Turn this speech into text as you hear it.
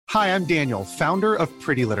Hi, I'm Daniel, founder of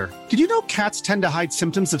Pretty Litter. Did you know cats tend to hide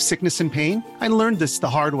symptoms of sickness and pain? I learned this the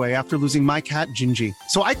hard way after losing my cat, Gingy.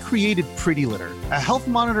 So I created Pretty Litter, a health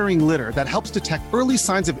monitoring litter that helps detect early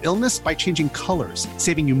signs of illness by changing colors,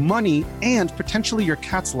 saving you money and potentially your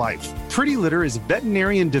cat's life. Pretty Litter is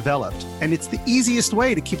veterinarian developed, and it's the easiest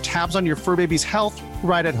way to keep tabs on your fur baby's health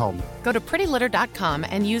right at home. Go to prettylitter.com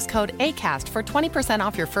and use code ACAST for 20%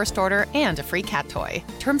 off your first order and a free cat toy.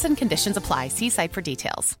 Terms and conditions apply. See site for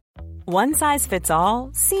details. One size fits all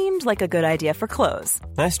seemed like a good idea for clothes.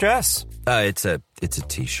 Nice dress. It's a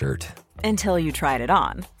t-shirt. Until you tried it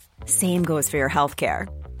on. Same goes for your healthcare.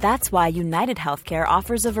 That's why United Healthcare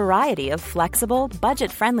offers a variety of flexible,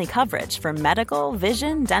 budget-friendly coverage for medical,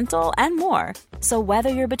 vision, dental, and more. So whether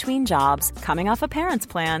you're between jobs, coming off a parent's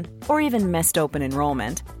plan, or even missed open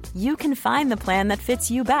enrollment, you can find the plan that fits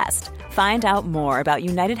you best. Find out more about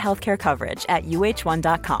United Healthcare coverage at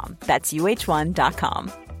uh1.com. That's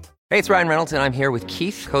uh1.com. Hey, it's Ryan Reynolds, and I'm here with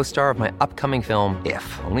Keith, co-star of my upcoming film,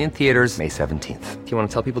 If, only in theaters May 17th. Do you want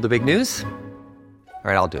to tell people the big news? All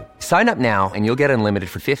right, I'll do it. Sign up now and you'll get unlimited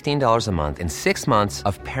for $15 a month and 6 months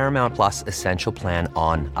of Paramount Plus Essential Plan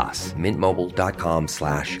on us.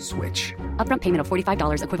 MintMobile.com/switch. Upfront payment of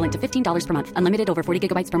 $45 equivalent to $15 per month. Unlimited over 40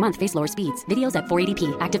 gigabytes per month. Face lower speeds. Videos at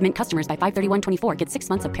 480p. Active Mint customers by 531.24 get 6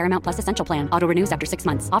 months of Paramount Plus Essential Plan. Auto renews after 6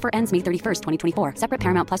 months. Offer ends May 31st, 2024. Separate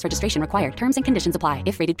Paramount Plus registration required. Terms and conditions apply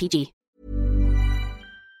if rated PG.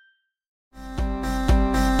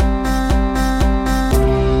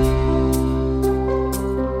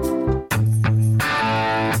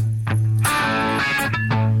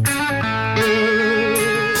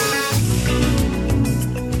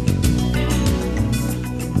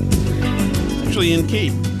 In key.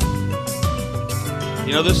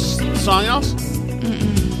 You know this song else?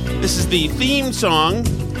 This is the theme song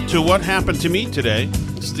to What Happened to Me Today.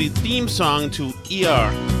 This is the theme song to ER.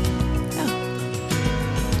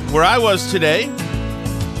 Where I was today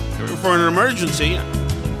for an emergency,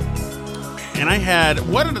 and I had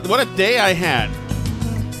what a day I had.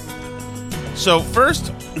 So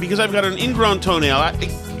first, because I've got an ingrown toenail,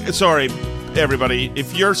 sorry everybody,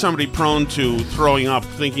 if you're somebody prone to throwing up,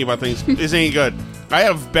 thinking about things, this ain't good. I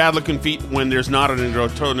have bad-looking feet when there's not an ingrown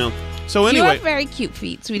toenail. So anyway, you have very cute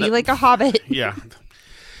feet, sweetie, like a hobbit. Yeah.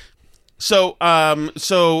 So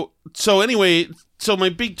anyway, so my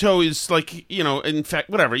big toe is like, in fact,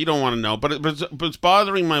 whatever, you don't want to know, but it's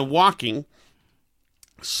bothering my walking.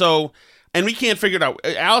 So, and we can't figure it out.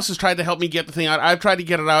 Alice has tried to help me get the thing out. I've tried to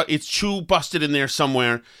get it out. It's busted in there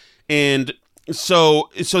somewhere, and so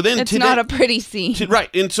then it's today, not a pretty scene,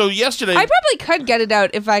 right? And so yesterday, I probably could get it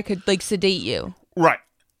out if I could sedate you. Right.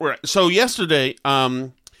 So yesterday,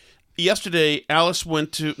 Alice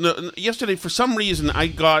went to. Yesterday, for some reason,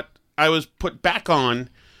 I was put back on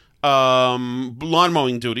lawn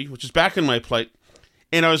mowing duty, which is back in my plate,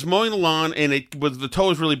 and I was mowing the lawn, and the toe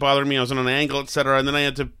was really bothering me. I was on an angle, etc., and then I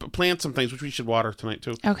had to plant some things, which we should water tonight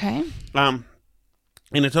too. Okay. And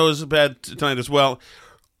the toe is bad tonight as well.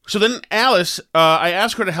 So then Alice, I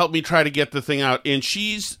asked her to help me try to get the thing out, and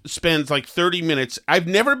she spends like 30 minutes. I've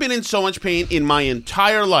never been in so much pain in my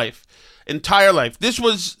entire life. This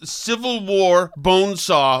was Civil War bone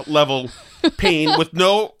saw level pain with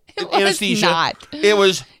no anesthesia. Not. It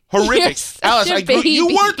was horrific. Alice, you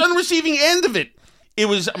weren't on the receiving end of it. It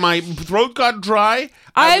was, my throat got dry.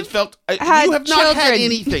 You have not had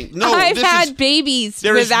anything. No, I've had babies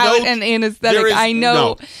without an anesthetic. I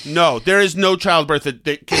know. No, there is no childbirth that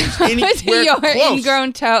comes anywhere your close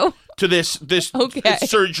ingrown toe to this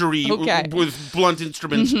surgery with blunt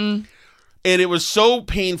instruments. Mm-hmm. And it was so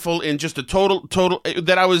painful and just a total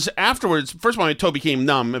that I was afterwards. First of all, my toe became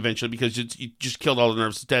numb eventually because it just killed all the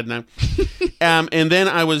nerves. It's dead now. And then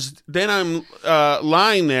I'm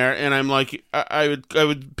lying there and I'm like, I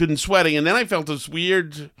would been sweating, and then I felt this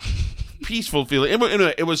weird peaceful feeling.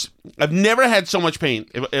 It was I've never had so much pain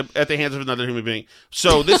at the hands of another human being.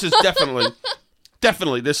 So this is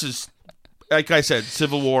definitely this is, like I said,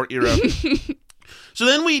 Civil War era. So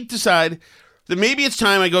then we decide that maybe it's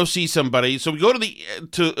time I go see somebody. So we go to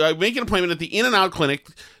make an appointment at the In-N-Out clinic.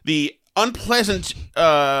 The unpleasant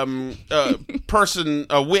person,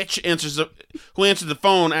 witch, who answered the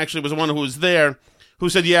phone, actually was the one who was there, who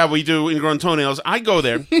said, "Yeah, we do ingrown toenails." I go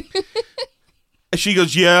there. She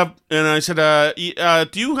goes, "Yeah," and I said,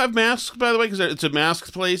 "Do you have masks, by the way? Because it's a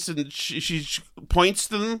mask place." And she points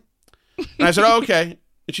to them. And I said, "Oh, okay."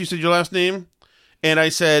 And she said, "Your last name?" And I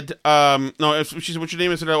said, "No." She said, "What's your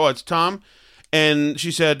name?" I said, "Oh, it's Tom." And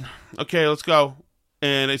she said, "Okay, let's go."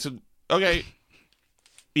 And I said, "Okay,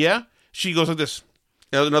 yeah." She goes like this.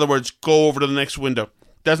 In other words, go over to the next window.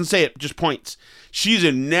 Doesn't say it, just points. She's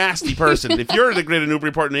a nasty person. If you're in the Greater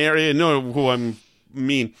Newburyport area, you know who I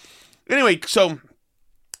mean. Anyway, so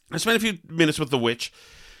I spent a few minutes with the witch.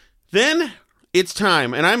 Then it's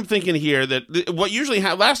time, and I'm thinking here that what usually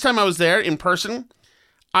last time I was there in person,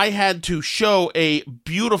 I had to show a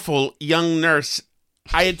beautiful young nurse.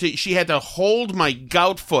 She had to hold my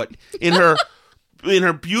gout foot in her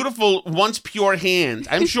beautiful, once pure hand.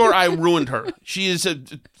 I'm sure I ruined her. She is a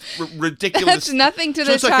ridiculous. That's nothing to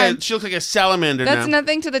the time. She looks like a salamander. That's now.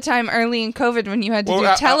 nothing to the time early in COVID when you had to do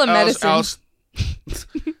telemedicine.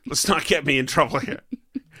 Let's not get me in trouble here.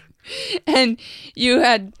 And you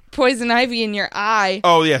had poison ivy in your eye.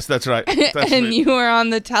 Oh yes, that's right. You were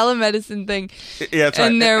on the telemedicine thing. Yeah, that's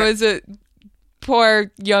right. And there was a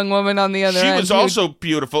poor young woman on the other end. She was also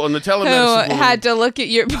beautiful, and the telemedicine woman had to look at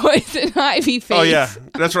your poison ivy face. Oh yeah,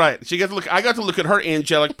 that's right. I got to look at her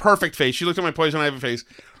angelic, perfect face. She looked at my poison ivy face.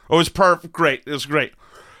 Oh, it was perfect. Great. It was great.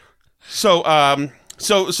 So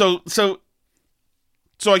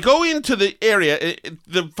I go into the area.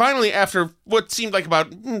 Finally, after what seemed like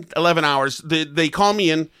about 11 hours, they call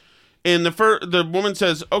me in, and the woman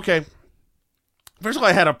says, "Okay." First of all,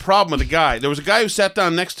 I had a problem with the guy. There was a guy who sat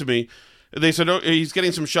down next to me. They said, "Oh, he's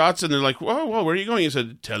getting some shots," and they're like, "Whoa, where are you going?" He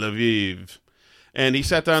said, "Tel Aviv," and he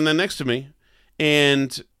sat down there next to me,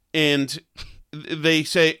 and they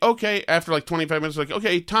say, "Okay." After like 25 minutes, like,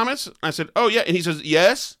 "Okay, Thomas." I said, "Oh yeah," and he says,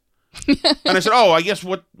 "Yes," and I said, "Oh, I guess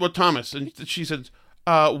what Thomas?" And she said,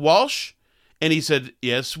 "Walsh," and he said,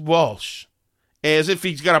 "Yes, Walsh," as if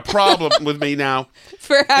he's got a problem with me now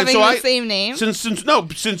for having the same name.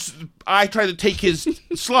 Since I tried to take his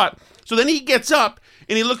slot, so then he gets up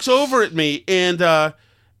and he looks over at me and I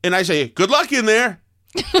say, "Good luck in there,"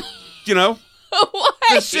 you know. Why?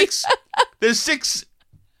 There's six,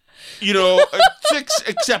 you know, 6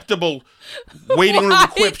 acceptable waiting room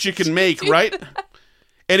quips you can make, right?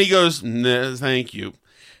 And he goes, "No, thank you,"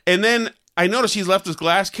 and then I noticed he's left his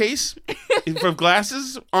glass case for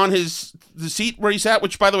glasses on the seat where he sat,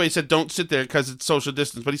 which, by the way, said don't sit there because it's social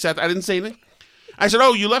distance. But he sat. I didn't say anything. I said,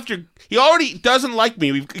 "Oh, you left your." He already doesn't like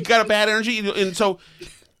me. We've got a bad energy, and so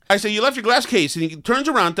I say, "You left your glass case," and he turns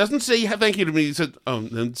around, doesn't say thank you to me. He said, "Oh,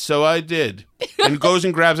 and so I did," and goes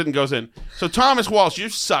and grabs it and goes in. So Thomas Walsh, you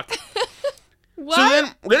suck. What? So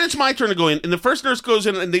then it's my turn to go in, and the first nurse goes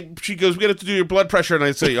in, and she goes, "We got to do your blood pressure," and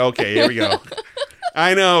I say, "Okay, here we go."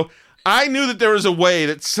 I know. I knew that there was a way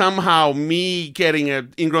that somehow me getting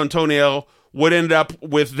an ingrown toenail would end up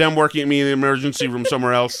with them working at me in the emergency room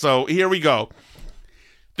somewhere else. So here we go.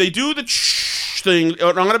 They do the thing,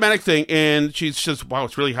 an automatic thing, and she says, "Wow,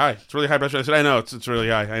 it's really high. It's really high pressure." I said, "I know, it's really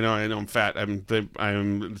high. I know, I'm fat.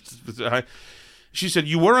 It's high." She said,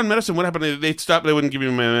 "You were on medicine. What happened?" They stopped. They wouldn't give me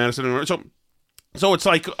my medicine anymore. So it's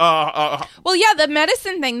like, well, yeah, the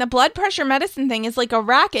medicine thing, the blood pressure medicine thing is like a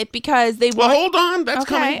racket because they. Well, hold on, that's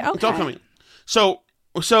coming. Okay. It's all coming. So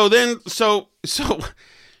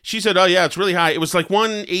she said, "Oh yeah, it's really high. It was like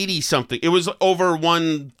 180 something. It was over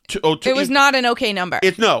 102. It was not an okay number.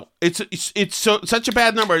 It's such a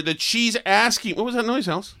bad number that she's asking. What was that noise,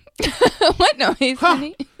 Alice? What noise,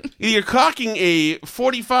 honey? Either you're cocking a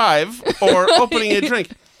 45 or opening a drink.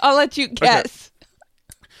 I'll let you guess.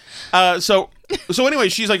 Okay. So anyway,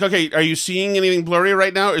 she's like, "Okay, are you seeing anything blurry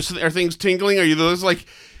right now? Are things tingling? Are you those like?"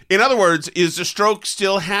 In other words, is the stroke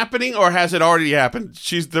still happening or has it already happened?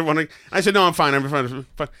 She's the one. I said, "No, I'm fine. I'm fine."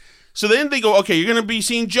 So then they go, "Okay, you're going to be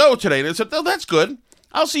seeing Joe today." And I said, "Oh, that's good.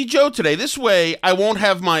 I'll see Joe today. This way I won't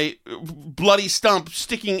have my bloody stump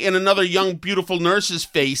sticking in another young, beautiful nurse's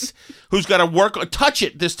face who's got to touch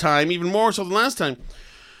it this time, even more so than last time."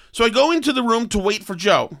 So I go into the room to wait for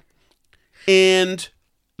Joe. And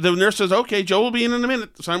the nurse says, "Okay, Joe will be in a minute."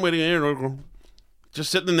 So I'm waiting here,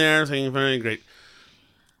 just sitting there saying, "Very great."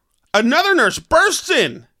 Another nurse bursts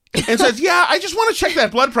in and says, "Yeah, I just want to check that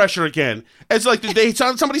blood pressure again." It's like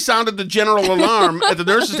somebody sounded the general alarm at the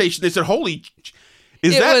nurse's station. They said, "Holy,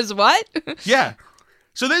 it was what?" Yeah.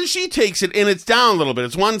 So then she takes it and it's down a little bit.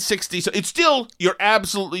 It's 160. So it's still, you're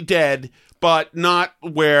absolutely dead, but not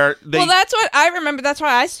where they... Well, that's what I remember. That's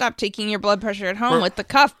why I stopped taking your blood pressure at home with the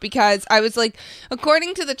cuff, because I was like,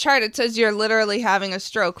 according to the chart, it says you're literally having a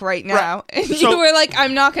stroke right now. Right. And you were like,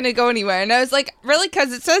 "I'm not going to go anywhere." And I was like, "Really?"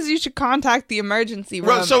 Because it says you should contact the emergency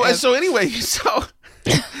room. So anyway, so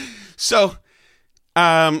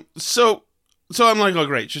I'm like, "Oh,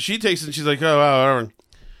 great." So she takes it and she's like, "Oh, wow, whatever."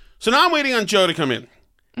 So now I'm waiting on Joe to come in.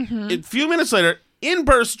 Mm-hmm. A few minutes later, in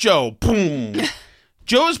bursts Joe. Boom.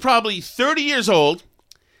 Joe is probably 30 years old,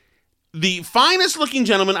 the finest looking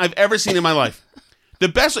gentleman I've ever seen in my life. The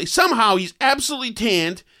best. Somehow he's absolutely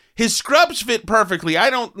tanned. His scrubs fit perfectly.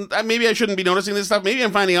 Maybe I shouldn't be noticing this stuff. Maybe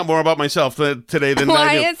I'm finding out more about myself today than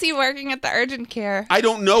I do. Why is he working at the urgent care? I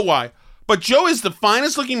don't know why. But Joe is the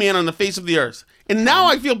finest looking man on the face of the earth. And now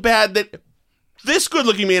I feel bad that this good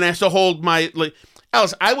looking man has to hold my, like,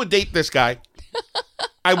 Alice, I would date this guy.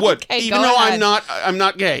 I would. Okay, even though I'm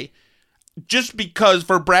not gay. Just because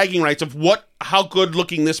for bragging rights of how good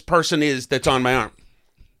looking this person is that's on my arm.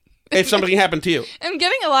 If something happened to you. I'm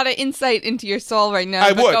getting a lot of insight into your soul right now.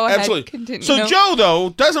 I would, go ahead, absolutely. Continue. So Joe,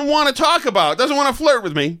 though, doesn't want to doesn't want to flirt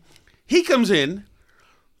with me. He comes in,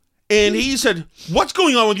 and he said, "What's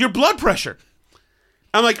going on with your blood pressure?"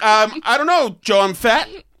 I'm like, I don't know, Joe, I'm fat.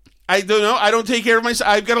 I don't know. I don't take care of myself.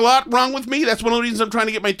 I've got a lot wrong with me. That's one of the reasons I'm trying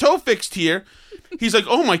to get my toe fixed here. He's like,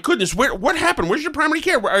 oh my goodness, what happened? Where's your primary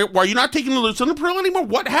care? Are you not taking the lisinopril anymore?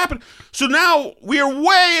 What happened? So now we are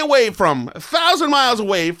way away from 1,000 miles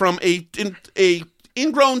away from a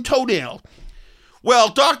ingrown toenail. Well,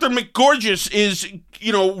 Dr. McGorgeous is,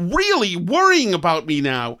 really worrying about me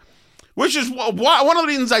now, which is one of the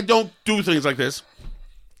reasons I don't do things like this.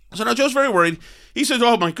 So now Joe's very worried. He says,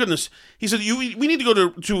 oh my goodness. He said, we need to go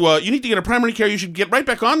to you need to get a primary care. You should get right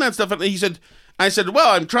back on that stuff. And I said,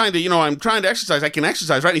 well, I'm trying to exercise. I can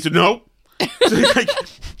exercise, right? And he said, no.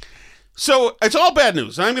 So it's all bad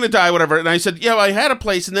news. I'm going to die, whatever. And I said, yeah, well, I had a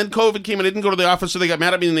place, and then COVID came, and I didn't go to the office, so they got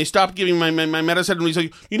mad at me, and they stopped giving my medicine. And he said,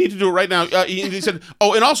 you need to do it right now. He said,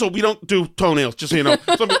 oh, and also, we don't do toenails, just so you know.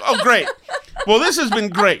 So oh, great. Well, this has been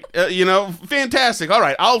great. Fantastic. All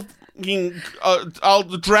right, I'll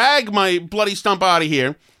drag my bloody stump out of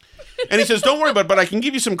here. And he says, don't worry about it, but I can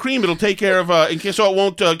give you some cream. It'll take care of, in case so it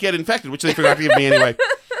won't get infected, which they forgot to give me anyway.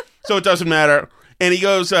 So it doesn't matter. And he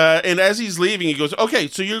goes, and as he's leaving, he goes, okay,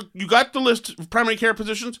 so you got the list of primary care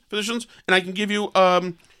physicians, and I can give you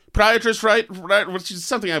podiatrist, right? Which is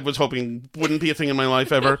something I was hoping wouldn't be a thing in my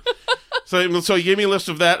life ever. So he gave me a list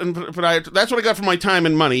of that, and that's what I got for my time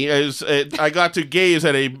and money. I got to gaze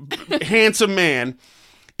at a handsome man,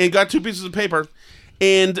 and got 2 pieces of paper,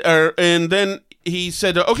 and then he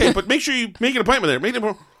said, okay, but make sure you make an appointment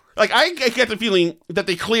there. I get the feeling that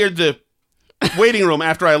they cleared the waiting room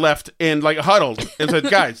after I left and huddled and said,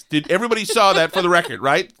 guys, did everybody saw that for the record,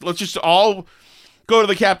 right? Let's just all go to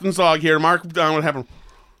the captain's log here, mark down what happened.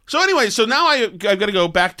 So anyway, now I've got to go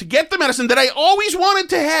back to get the medicine that I always wanted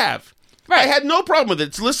to have. Right. I had no problem with it.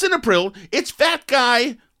 It's lisinopril. It's fat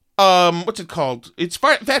guy, what's it called? It's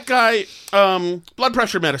fat guy blood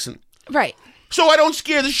pressure medicine. Right. So I don't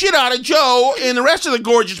scare the shit out of Joe and the rest of the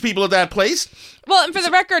gorgeous people at that place. Well, and for the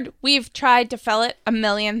record, we've tried to fill it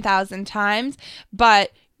 1,000,000 times,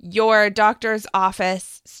 but your doctor's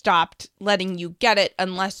office stopped letting you get it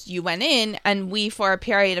unless you went in, and we, for a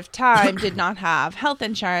period of time, did not have health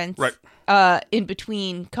insurance in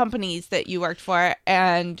between companies that you worked for.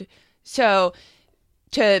 And so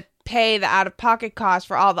to pay the out-of-pocket cost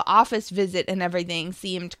for all the office visit and everything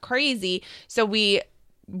seemed crazy. So we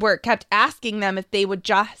kept asking them if they would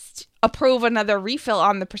just approve another refill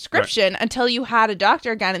on the prescription until you had a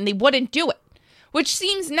doctor again, and they wouldn't do it, which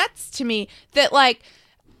seems nuts to me that,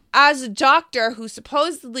 as a doctor who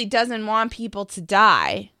supposedly doesn't want people to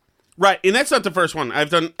die. Right, and that's not the first one. I've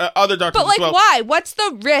done other doctors as well. But, why? What's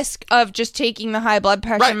the risk of just taking the high blood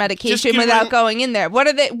pressure medication without going in there?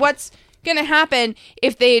 What's going to happen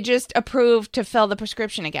if they just approve to fill the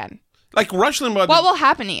prescription again? Rush Limbaugh. What will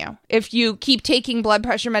happen to you if you keep taking blood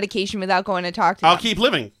pressure medication without going to talk to them? I'll keep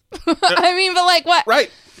living. I mean, but what?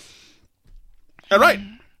 Right. Right.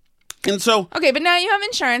 And so... Okay, but now you have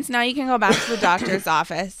insurance. Now you can go back to the doctor's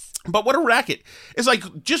office. But what a racket. It's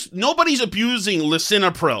just nobody's abusing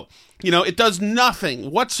lisinopril. It does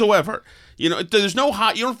nothing whatsoever. There's no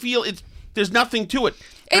hot... You don't feel... There's nothing to it.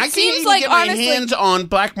 And I can't even get my hands on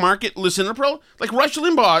black market lisinopril. Rush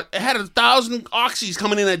Limbaugh had 1,000 oxys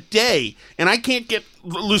coming in a day, and I can't get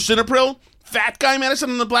lisinopril, fat guy medicine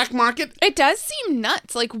on the black market. It does seem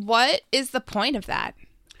nuts. What is the point of that?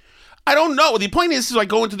 I don't know. The point is I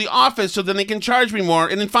go into the office so then they can charge me more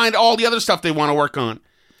and then find all the other stuff they want to work on.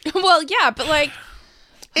 Well, yeah, but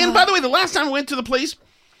And by the way, the last time I went to the place,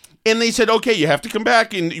 and they said, okay, you have to come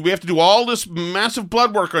back, and we have to do all this massive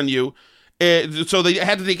blood work on you. So they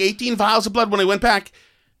had to take 18 vials of blood when I went back.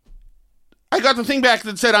 I got the thing back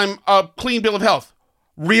that said I'm a clean bill of health.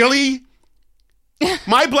 Really?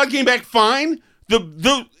 My blood came back fine?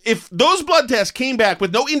 If those blood tests came back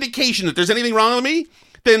with no indication that there's anything wrong with me,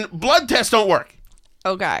 then blood tests don't work.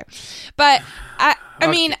 Okay. But, I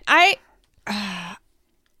mean,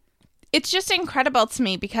 it's just incredible to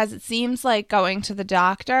me because it seems like going to the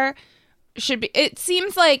doctor it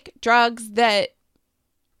seems like drugs that,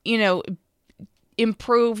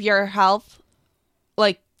 improve your health,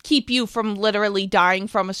 keep you from literally dying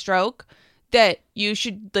from a stroke, that you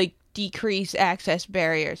should like decrease access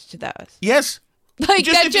barriers to those. Yes. Like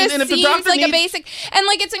that just seems like a basic, and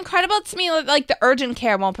like it's incredible to me. Like the urgent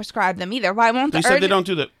care won't prescribe them either. Why won't they said they don't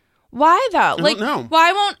do that? Why though? I don't know.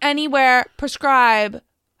 Why won't anywhere prescribe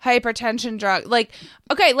hypertension drug? Like,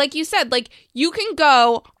 okay, like you said, like you can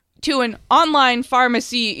go to an online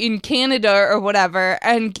pharmacy in Canada or whatever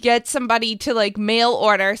and get somebody to like mail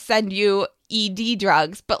order send you ED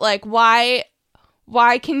drugs, but like why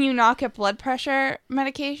can you not get blood pressure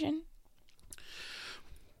medication?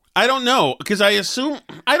 I don't know, because I assume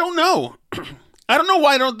I don't know. I don't know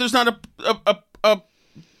why there's not a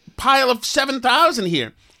pile of 7,000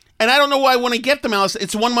 here, and I don't know why when I get them, Alice,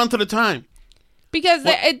 it's 1 month at a time. Because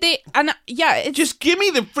it's just give me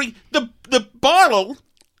the free the bottle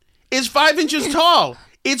is 5 inches tall.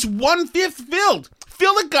 It's 1/5 filled.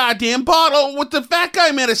 Fill the goddamn bottle with the fat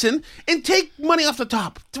guy medicine and take money off the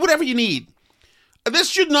top. Whatever you need. This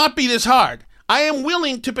should not be this hard. I am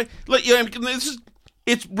willing to pay.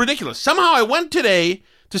 It's ridiculous. Somehow I went today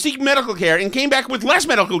to seek medical care and came back with less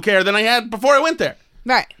medical care than I had before I went there.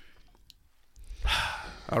 Right.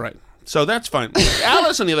 All right. So that's fine.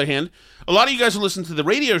 Alice, on the other hand, a lot of you guys who listen to the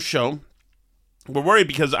radio show were worried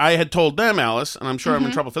because I had told them, Alice, and I'm sure I'm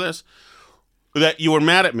in trouble for this, that you were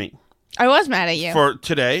mad at me. I was mad at you. For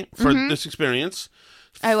today, for this experience.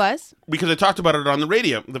 I was. Because I talked about it on the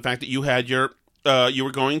radio, the fact that you had you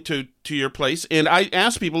were going to your place, and I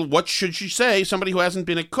asked people, what should she say, somebody who hasn't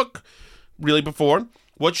been a cook really before,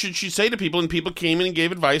 what should she say to people, and people came in and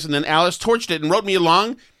gave advice, and then Alice torched it and wrote me a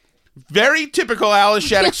long, very typical Alice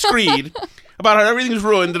Shattuck screed about how everything's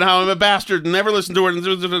ruined and how I'm a bastard and never listen to her.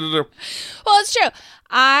 Well, it's true.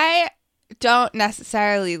 I don't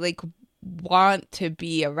necessarily want to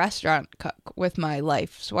be a restaurant cook with my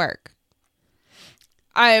life's work.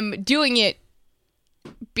 I'm doing it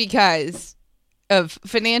because of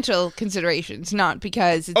financial considerations, not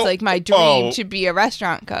because it's my dream to be a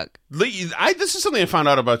restaurant cook. This is something I found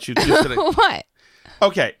out about you just today. What?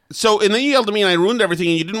 Okay, and then you yelled at me and I ruined everything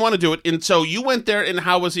and you didn't want to do it, and so you went there, and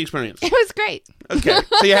how was the experience? It was great. Okay,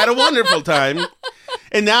 so you had a wonderful time,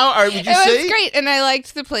 and now would you say? It was great, and I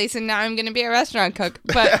liked the place, and now I'm going to be a restaurant cook,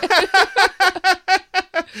 but...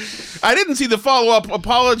 I didn't see the follow-up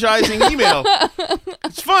apologizing email.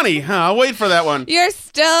 It's funny, huh? I'll wait for that one. You're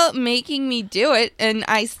still making me do it, and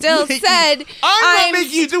I still said... I'm not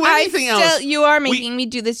making you do anything else. You are making me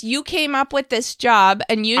do this. You came up with this job,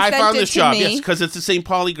 and you sent it to me. I found this job, yes, because it's the St.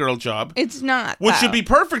 Pauli girl job. It's not, which should be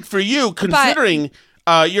perfect for you, considering...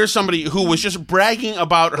 you're somebody who was just bragging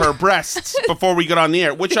about her breasts before we got on the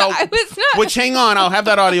air, which I was not. Which, hang on, I'll have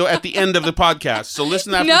that audio at the end of the podcast. So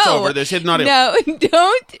listen after it's over. There's hidden audio. No,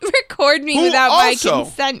 don't record me without my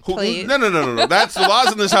consent, please. No. That's the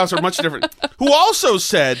laws in this house are much different. Who also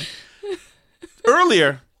said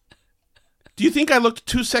earlier, do you think I looked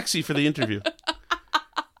too sexy for the interview?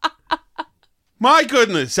 My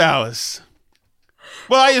goodness, Alice.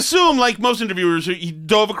 Well, I assume, like most interviewers, he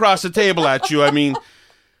dove across the table at you. I mean,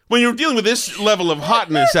 when you're dealing with this level of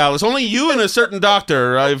hotness, Alice, only you and a certain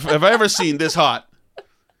doctor have I ever seen this hot.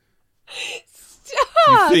 Stop.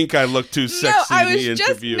 You think I look too sexy in the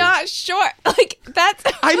interview? I was just not sure. That's...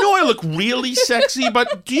 I know I look really sexy,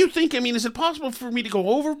 but do you think, is it possible for me to go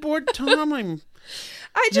overboard, Tom?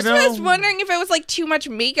 I just was wondering if it was, too much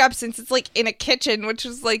makeup since it's, in a kitchen, which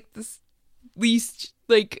is, this least...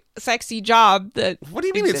 sexy job that... What do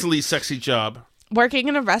you mean it's the least sexy job? Working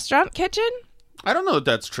in a restaurant kitchen? I don't know that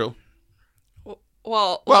that's true.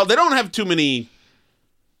 Well, they don't have too many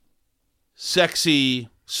sexy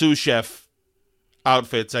sous chef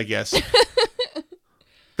outfits, I guess.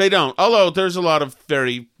 They don't. Although there's a lot of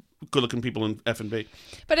very good-looking people in F&B.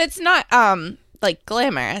 But it's not,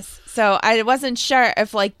 glamorous. So I wasn't sure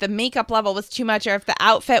if, the makeup level was too much or if the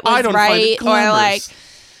outfit was right. Or,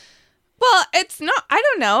 well, it's not, I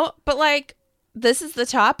don't know, but this is the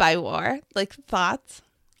top I wore. Thoughts?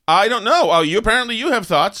 I don't know. Oh, you have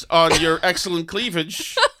thoughts on your excellent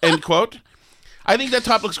cleavage, end quote. I think that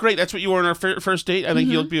top looks great. That's what you wore on our first date. I think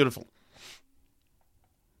you look beautiful.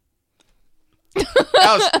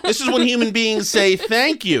 Alice, this is when human beings say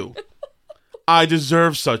thank you. I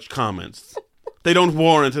deserve such comments. They don't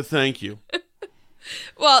warrant a thank you.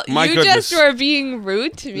 Well, just were being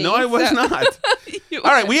rude to me. No, I was not.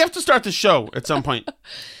 All right, we have to start the show at some point.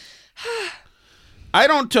 I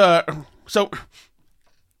don't... So,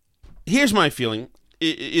 here's my feeling.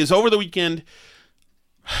 Is over the weekend,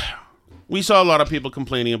 we saw a lot of people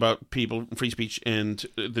complaining about free speech and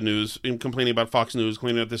the news, and complaining about Fox News,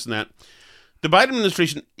 complaining about this and that. The Biden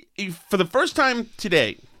administration, for the first time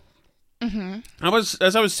today,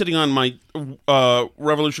 As I was sitting on my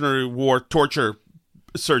Revolutionary War torture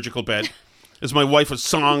surgical bed, as my wife was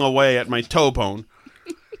sawing away at my toe bone,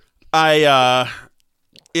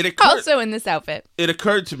 it occurred, also in this outfit. It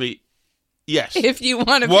occurred to me, yes. If you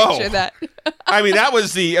want to picture that. I mean, that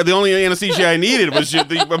was the only anesthesia I needed was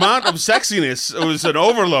the amount of sexiness. It was an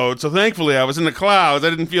overload. So thankfully, I was in the clouds. I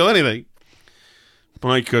didn't feel anything.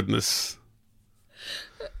 My goodness.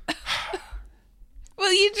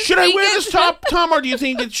 Well, you just should I wear this top, Tom, or do you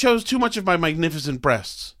think it shows too much of my magnificent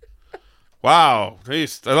breasts? Wow.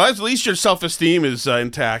 At least your self-esteem is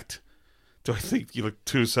intact. Do I think you look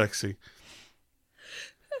too sexy?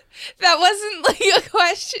 That wasn't like a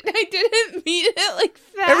question. I didn't mean it like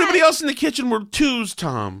that. Everybody else in the kitchen were twos,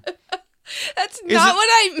 Tom. That's not what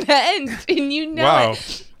I meant, and you know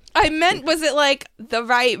it. I meant, was it like the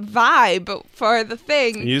right vibe for the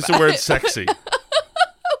thing? You used the word sexy. Well,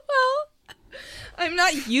 I'm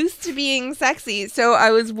not used to being sexy, so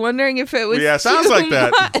I was wondering if it was sounds like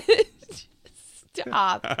that.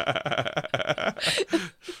 Stop.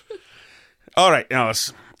 All right,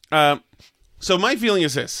 Alice. So my feeling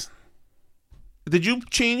is this. Did you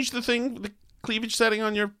change the cleavage setting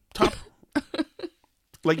on your top?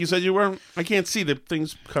 Like you said you were? I can't see the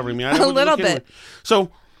things covering me. A little bit.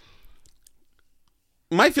 So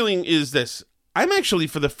my feeling is this. I'm actually,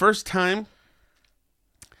 for the first time,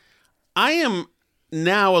 I am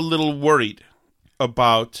now a little worried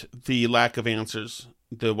about the lack of answers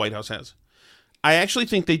the White House has. I actually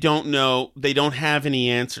think they don't know. They don't have any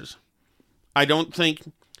answers. I don't think...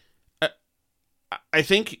 I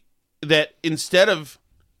think that instead of...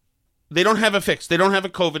 They don't have a fix. They don't have a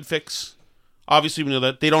COVID fix. Obviously, we know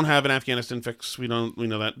that. They don't have an Afghanistan fix. We know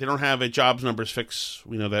that. They don't have a jobs numbers fix.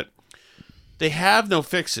 We know that. They have no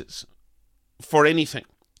fixes for anything.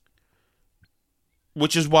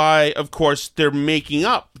 Which is why, of course, they're making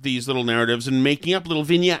up these little narratives and making up little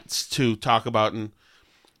vignettes to talk about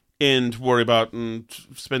and worry about and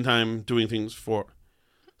spend time doing things for.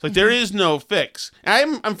 It's like, there is no fix.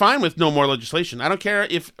 I'm fine with no more legislation. I don't care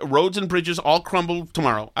if roads and bridges all crumble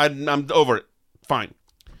tomorrow. I'm over it. Fine.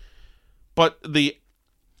 But the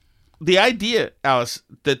idea, Alice,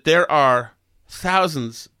 that there are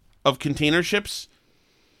thousands of container ships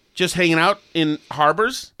just hanging out in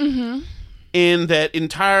harbors, and that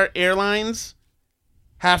entire airlines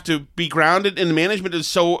have to be grounded, and the management is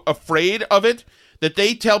so afraid of it that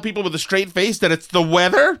they tell people with a straight face that it's the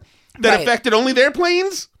weather that affected only their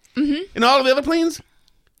planes and all of the other planes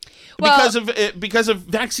because of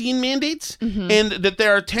vaccine mandates, and that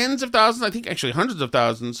there are tens of thousands, I think actually hundreds of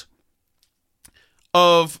thousands,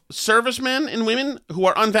 of servicemen and women who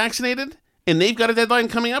are unvaccinated, and they've got a deadline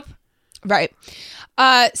coming up. Right.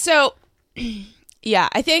 So, yeah,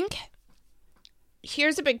 I think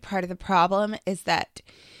here's a big part of the problem is that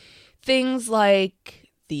things like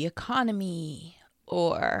the economy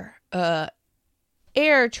or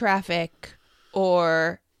air traffic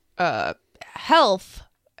or health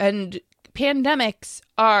and pandemics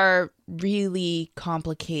are really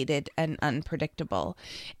complicated and unpredictable.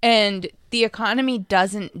 And the economy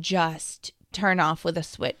doesn't just turn off with a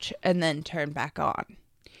switch and then turn back on.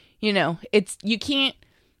 You know, you can't,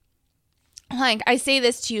 like, I say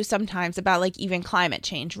this to you sometimes about, like, even climate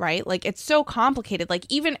change, right? Like, it's so complicated. Like,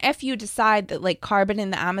 even if you decide that, like, carbon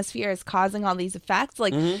in the atmosphere is causing all these effects,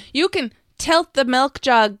 like, you can tilt the milk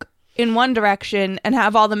jug in one direction and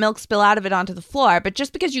have all the milk spill out of it onto the floor. But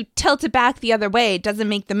just because you tilt it back the other way doesn't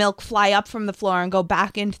make the milk fly up from the floor and go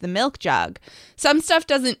back into the milk jug. Some stuff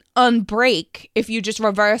doesn't unbreak if you just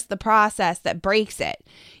reverse the process that breaks it,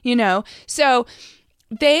 you know? So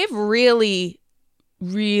they've really,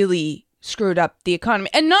 really screwed up the economy.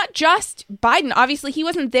 And not just Biden. Obviously, he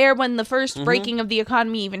wasn't there when the first breaking of the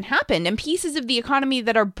economy even happened. And pieces of the economy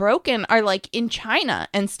that are broken are, like, in China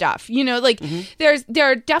and stuff. You know, like,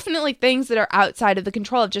 there are definitely things that are outside of the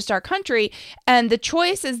control of just our country. And the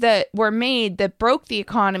choices that were made that broke the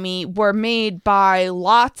economy were made by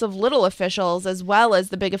lots of little officials as well as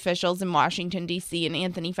the big officials in Washington, D.C. and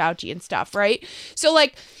Anthony Fauci and stuff, right? So,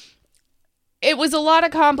 like, it was a lot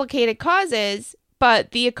of complicated causes,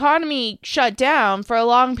 but the economy shut down for a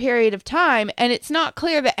long period of time, and it's not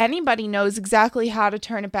clear that anybody knows exactly how to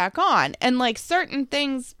turn it back on. And, like, certain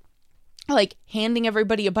things, like handing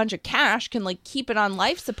everybody a bunch of cash can, like, keep it on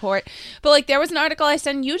life support. But, like, there was an article I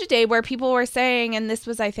sent you today where people were saying, and this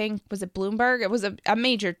was, I think, was it Bloomberg? It was a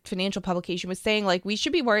major financial publication was saying, like, we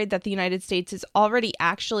should be worried that the United States is already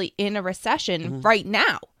actually in a recession right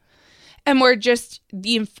now. And we're just,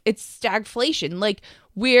 it's stagflation. Like,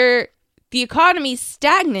 the economy's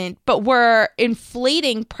stagnant, but we're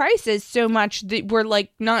inflating prices so much that we're, like,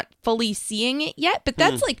 not fully seeing it yet. But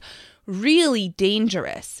that's like really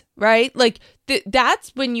dangerous, right? Like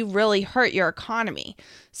that's when you really hurt your economy.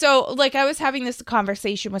 So like I was having this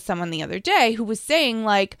conversation with someone the other day who was saying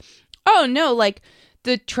like, oh no, like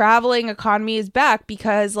the traveling economy is back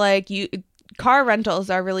because like car rentals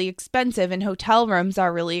are really expensive and hotel rooms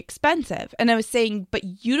are really expensive. And I was saying,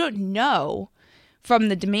 but you don't know from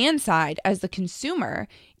the demand side as the consumer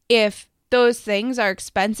if those things are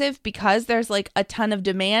expensive because there's like a ton of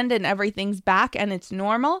demand and everything's back and it's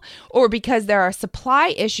normal, or because there are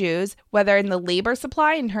supply issues, whether in the labor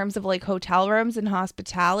supply in terms of like hotel rooms and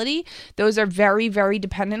hospitality, those are very, very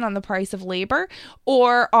dependent on the price of labor,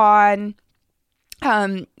 or on,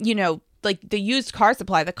 like the used car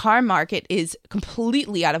supply. The car market is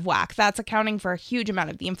completely out of whack. That's accounting for a huge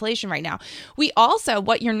amount of the inflation right now. We also,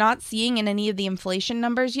 what you're not seeing in any of the inflation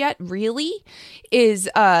numbers yet, really, is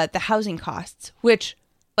the housing costs, which,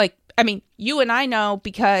 like, I mean, you and I know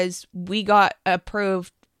because we got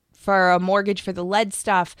approved for a mortgage for the lead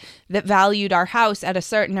stuff that valued our house at a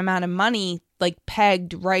certain amount of money, like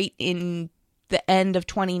pegged right in the end of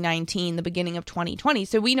 2019, the beginning of 2020.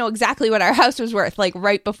 So we know exactly what our house was worth, like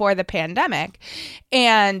right before the pandemic.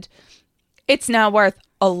 And it's now worth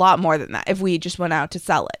a lot more than that if we just went out to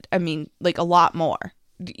sell it. I mean, like a lot more,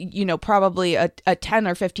 probably a 10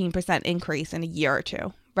 or 15% increase in a year or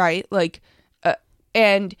two, right? Like,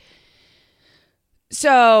 and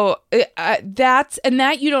so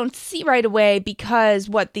that you don't see right away, because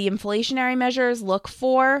what the inflationary measures look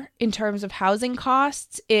for in terms of housing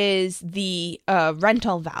costs is the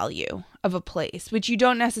rental value of a place, which you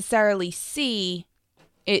don't necessarily see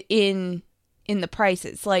in the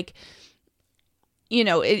prices. Like,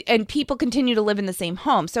 and people continue to live in the same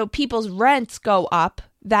home. So people's rents go up.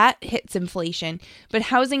 That hits inflation. But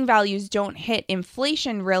housing values don't hit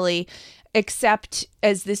inflation really, except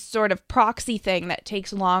as this sort of proxy thing that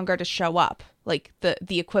takes longer to show up, like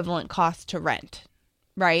the equivalent cost to rent,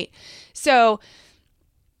 right? So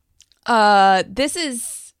this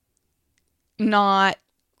is not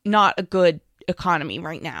a good economy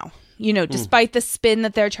right now. Despite the spin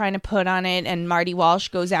that they're trying to put on it, and Marty Walsh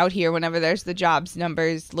goes out here whenever there's the jobs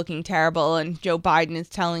numbers looking terrible, and Joe Biden is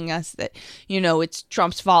telling us that, it's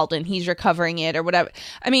Trump's fault and he's recovering it or whatever.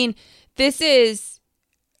 I mean, this is...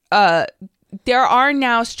 there are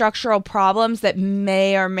now structural problems that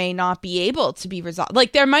may or may not be able to be resolved.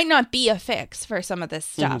 Like, there might not be a fix for some of this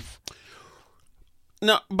stuff.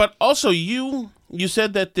 No, but also you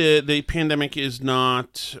said that the pandemic is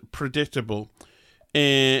not predictable,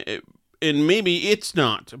 and maybe it's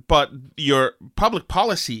not, but your public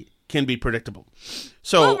policy can be predictable.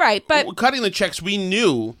 So, well, right, but cutting the checks, we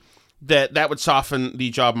knew that would soften the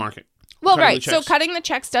job market. Well, right. So cutting the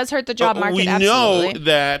checks does hurt the job market. We absolutely. know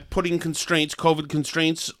that putting COVID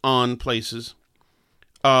constraints on places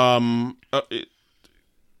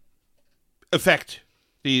affect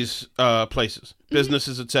these places,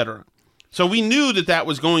 businesses, etc. So we knew that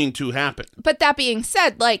was going to happen. But that being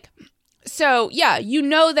said, there's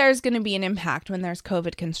going to be an impact when there's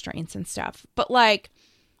COVID constraints and stuff. But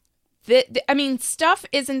stuff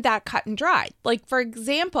isn't that cut and dry. Like, for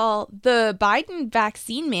example, the Biden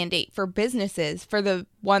vaccine mandate for businesses, for the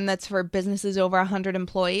one that's for businesses over 100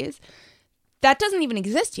 employees, that doesn't even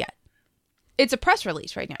exist yet. It's a press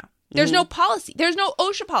release right now. There's no policy. There's no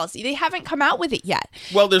OSHA policy. They haven't come out with it yet.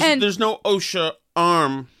 Well, there's no OSHA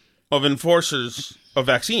arm of enforcers of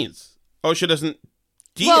vaccines. OSHA doesn't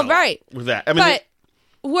deal with that. I mean, but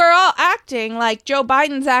we're all acting like Joe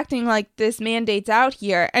Biden's acting like this mandate's out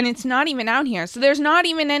here, and it's not even out here. So there's not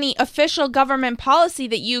even any official government policy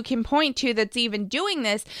that you can point to that's even doing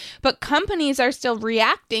this, but companies are still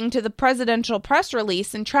reacting to the presidential press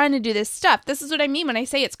release and trying to do this stuff. This is what I mean when I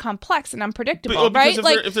say it's complex and unpredictable, right?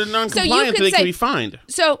 If they're non-compliant, they can be fined.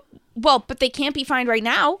 But they can't be fined right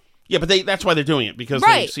now. Yeah, but that's why they're doing it, because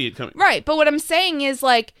they see it coming. Right, but what I'm saying is,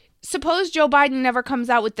 suppose Joe Biden never comes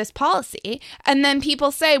out with this policy, and then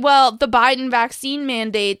people say, well, the Biden vaccine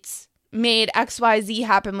mandates made XYZ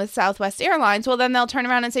happen with Southwest Airlines. Well, then they'll turn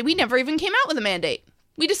around and say, we never even came out with a mandate.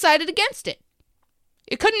 We decided against it.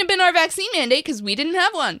 It couldn't have been our vaccine mandate because we didn't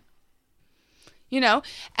have one.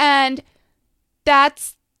 And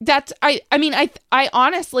I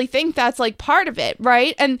honestly think that's part of it,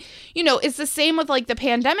 right? And it's the same with the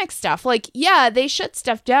pandemic stuff. They shut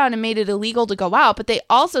stuff down and made it illegal to go out, but they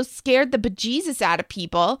also scared the bejesus out of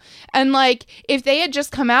people. And if they had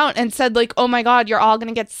just come out and said oh my God, you're all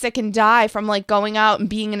gonna get sick and die from going out and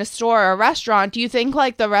being in a store or a restaurant, do you think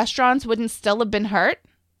the restaurants wouldn't still have been hurt?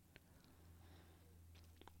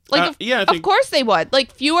 Of course they would.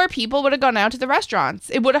 Fewer people would have gone out to the restaurants.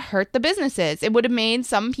 It would have hurt the businesses. It would have made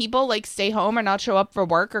some people stay home or not show up for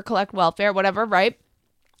work or collect welfare, whatever, right?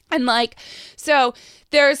 And like, so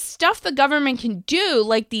there's stuff the government can do,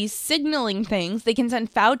 like these signaling things. They can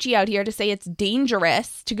send Fauci out here to say it's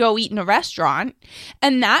dangerous to go eat in a restaurant.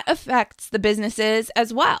 And that affects the businesses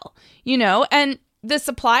as well, you know, and the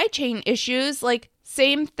supply chain issues, like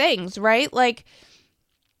same things, right? Like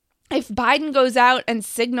if Biden goes out and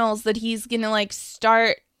signals that he's going to like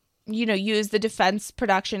start, you know, use the Defense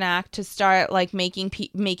Production Act to start like making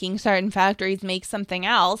certain factories make something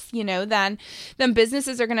else, you know, then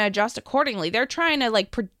businesses are going to adjust accordingly. They're trying to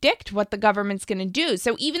like predict what the government's going to do.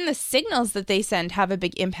 So even the signals that they send have a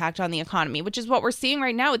big impact on the economy, which is what we're seeing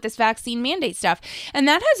right now with this vaccine mandate stuff. And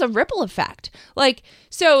that has a ripple effect. Like,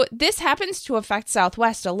 so this happens to affect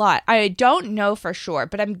Southwest a lot. I don't know for sure,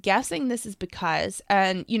 but I'm guessing this is because,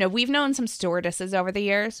 and you know, we've known some stewardesses over the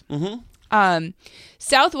years. Mm-hmm.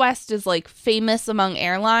 Southwest is like famous among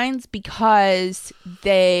airlines because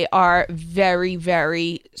they are very,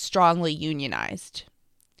 very strongly unionized.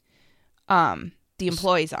 The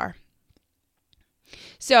employees are.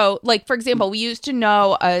 So, like, for example, we used to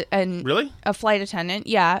know a flight attendant,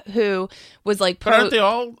 who was like But aren't they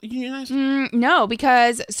all unionized? No,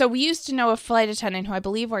 because so we used to know a flight attendant who I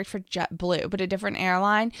believe worked for JetBlue, but a different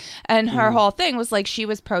airline, and her whole thing was like she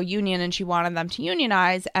was pro-union and she wanted them to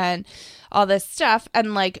unionize and all this stuff,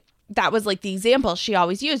 and like that was like the example she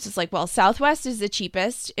always used. It's like, well, Southwest is the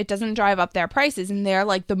cheapest. It doesn't drive up their prices. And they're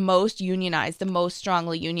like the most unionized, the most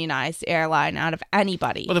strongly unionized airline out of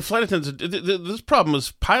anybody. Well, the flight attendants, this problem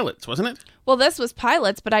was pilots, wasn't it? Well, this was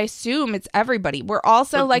pilots, but I assume it's everybody. We're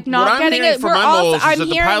also like not getting it. We're also, I'm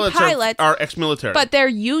hearing pilots are ex-military, but their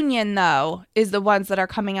union though is the ones that are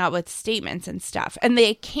coming out with statements and stuff, and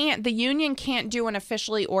they can't. The union can't do an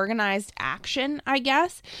officially organized action, I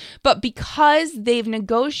guess, but because they've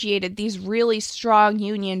negotiated these really strong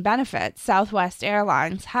union benefits, Southwest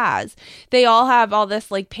Airlines has. They all have all this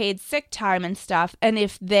like paid sick time and stuff, and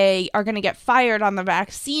if they are going to get fired on the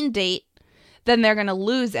vaccine date, then they're going to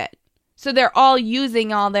lose it. So they're all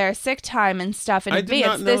using all their sick time and stuff in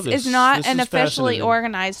advance. This is not an officially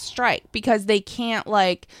organized strike because they can't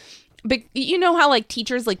like, but you know how like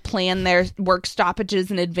teachers like plan their work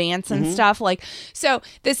stoppages in advance and stuff like, so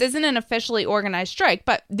this isn't an officially organized strike,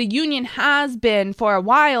 but the union has been for a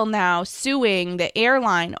while now suing the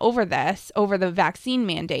airline over this, over the vaccine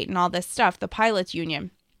mandate and all this stuff, the pilots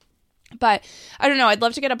union. But I don't know. I'd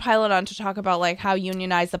love to get a pilot on to talk about like how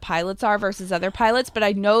unionized the pilots are versus other pilots. But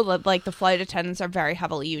I know that like the flight attendants are very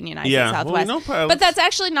heavily unionized in Southwest. Well, pilots. But that's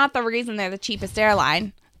actually not the reason they're the cheapest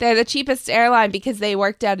airline. They're the cheapest airline because they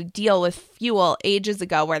worked out a deal with fuel ages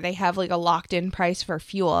ago where they have like a locked in price for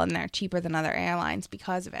fuel and they're cheaper than other airlines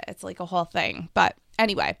because of it. It's like a whole thing. But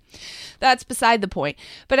anyway, that's beside the point.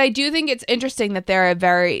 But I do think it's interesting that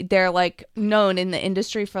they're like known in the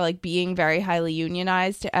industry for like being very highly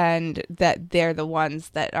unionized and that they're the ones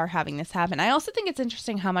that are having this happen. I also think it's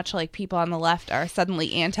interesting how much like people on the left are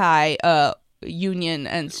suddenly anti union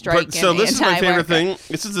and strike. But, so this is my favorite thing.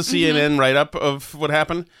 This is the CNN write-up of what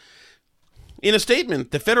happened. In a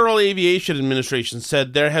statement, the Federal Aviation Administration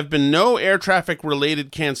said there have been no air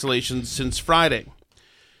traffic-related cancellations since Friday.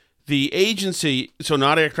 The agency, so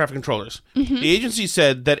not air traffic controllers, the agency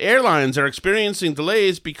said that airlines are experiencing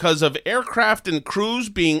delays because of aircraft and crews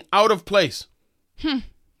being out of place.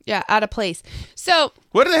 Yeah, out of place. So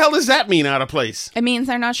what the hell does that mean, out of place? It means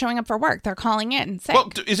they're not showing up for work. They're calling in sick.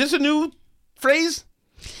 Well, is this a new phrase?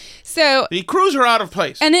 So the crews are out of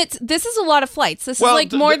place, and this is a lot of flights. This is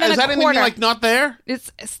like more than a quarter. Is that anything like not there?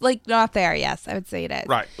 It's like not there. Yes, I would say it is.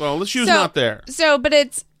 Right. Well, let's use not there. So, but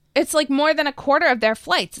it's like more than a quarter of their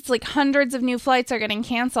flights. It's like hundreds of new flights are getting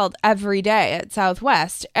canceled every day at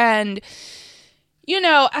Southwest, and you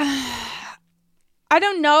know, I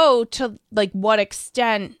don't know to like what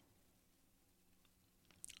extent.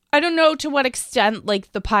 I don't know to what extent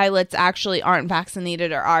like the pilots actually aren't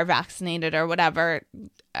vaccinated or are vaccinated or whatever.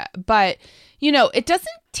 But, you know, it doesn't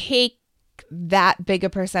take that big a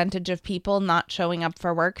percentage of people not showing up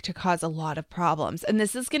for work to cause a lot of problems. And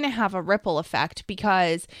this is going to have a ripple effect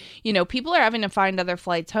because, you know, people are having to find other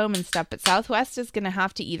flights home and stuff. But Southwest is going to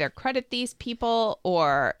have to either credit these people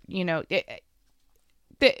or, you know.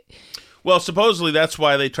 Well, supposedly that's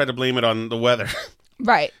why they try to blame it on the weather.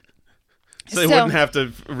 Right. So they wouldn't have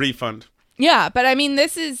to refund. Yeah, but I mean,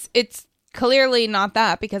 it's clearly not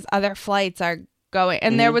that because other flights are going.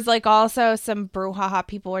 And there was like also some brouhaha.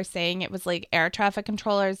 People were saying it was like air traffic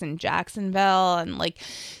controllers in Jacksonville and like,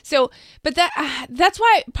 so, but that's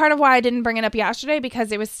why part of why I didn't bring it up yesterday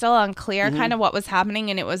because it was still unclear kind of what was happening.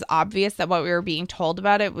 And it was obvious that what we were being told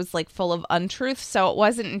about it was like full of untruth. So it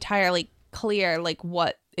wasn't entirely clear like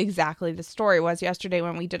what exactly the story was yesterday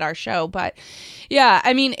when we did our show. But yeah,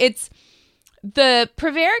 I mean, the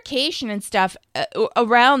prevarication and stuff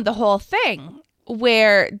around the whole thing,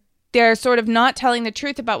 where they're sort of not telling the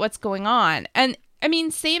truth about what's going on. And I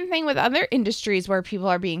mean, same thing with other industries where people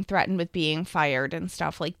are being threatened with being fired and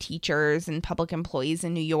stuff, like teachers and public employees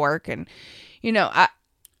in New York. And,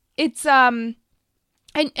 it's, and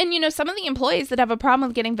some of the employees that have a problem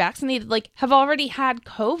with getting vaccinated, like, have already had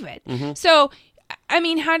COVID. Mm-hmm. So, I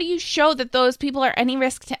mean, how do you show that those people are any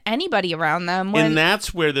risk to anybody around them? And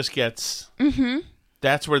that's where this gets,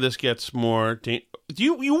 that's where this gets more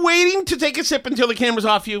You waiting to take a sip until the camera's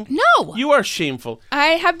off you? No. You are shameful. I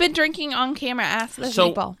have been drinking on camera. Ask the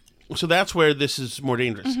people. So that's where this is more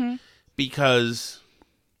dangerous. Because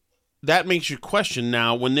that makes you question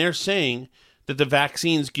now when they're saying that the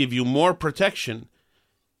vaccines give you more protection.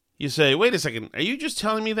 You say, wait a second, are you just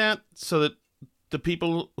telling me that so that the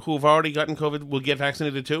people who have already gotten COVID will get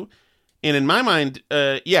vaccinated too? And in my mind,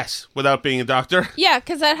 yes, without being a doctor. Yeah,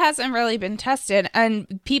 because that hasn't really been tested,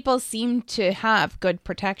 and people seem to have good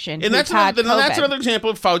protection. And that's another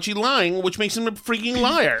example of Fauci lying, which makes him a freaking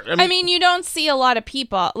liar. I mean, you don't see a lot of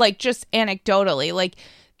people, like, just anecdotally, like,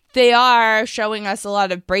 they are showing us a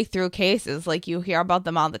lot of breakthrough cases, like, you hear about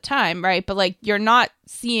them all the time, right? But, like, you're not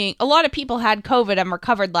seeing, a lot of people had COVID and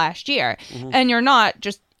recovered last year, and you're not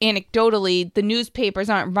just anecdotally, the newspapers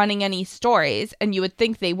aren't running any stories, and you would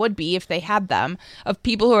think they would be if they had them, of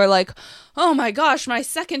people who are like, oh my gosh, my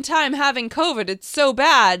second time having COVID, it's so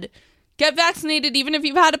bad. Get vaccinated even if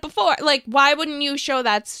you've had it before. Like, why wouldn't you show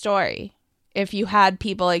that story if you had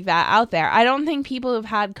people like that out there? I don't think people who've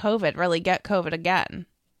had COVID really get COVID again.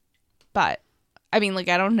 But, I mean, like,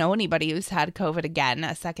 I don't know anybody who's had COVID again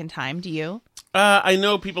a second time. Do you? I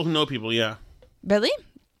know people who know people, yeah. Really?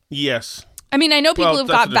 Yes. I mean, I know people who've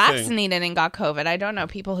got vaccinated and got COVID. I don't know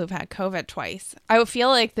people who've had COVID twice. I would feel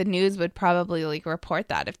like the news would probably, like, report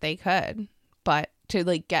that if they could. But to,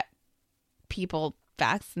 like, get people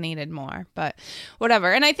vaccinated more. But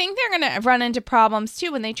whatever. And I think they're going to run into problems,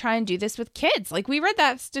 too, when they try and do this with kids. Like, we read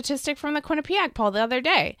that statistic from the Quinnipiac poll the other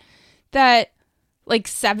day that, like,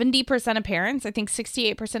 70% of parents, I think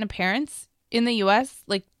 68% of parents in the U.S.,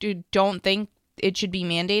 like, don't think it should be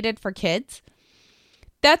mandated for kids.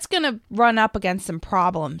 That's going to run up against some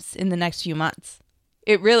problems in the next few months.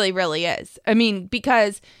 It really, really is. I mean,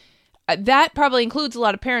 because that probably includes a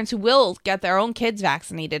lot of parents who will get their own kids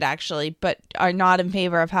vaccinated, actually, but are not in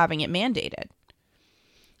favor of having it mandated.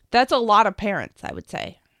 That's a lot of parents, I would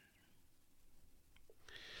say.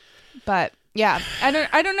 But yeah,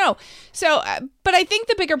 I don't know. So, but I think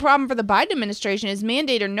the bigger problem for the Biden administration is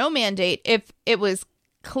mandate or no mandate. If it was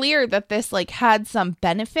clear that this, like, had some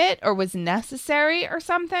benefit or was necessary or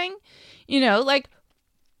something, like,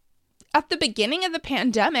 at the beginning of the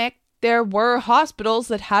pandemic, there were hospitals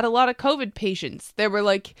that had a lot of COVID patients. There were,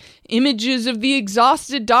 like, images of the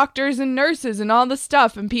exhausted doctors and nurses and all the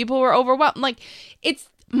stuff, and people were overwhelmed. Like, it's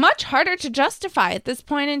much harder to justify at this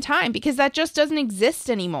point in time because that just doesn't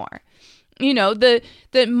exist anymore. The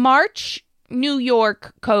March New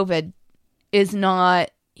York COVID is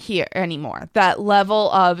not here anymore. That level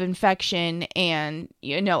of infection and,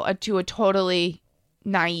 to a totally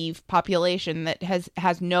naive population that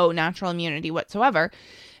has no natural immunity whatsoever.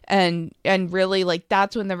 And really, like,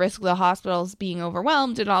 that's when the risk of the hospitals being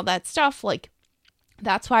overwhelmed and all that stuff, like,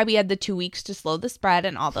 that's why we had the 2 weeks to slow the spread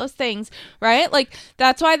and all those things, right? Like,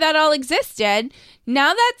 that's why that all existed.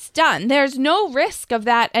 Now that's done. There's no risk of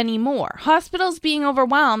that anymore. Hospitals being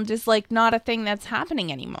overwhelmed is, like, not a thing that's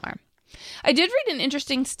happening anymore. I did read an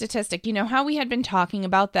interesting statistic. You know how we had been talking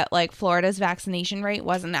about that, like, Florida's vaccination rate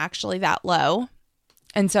wasn't actually that low?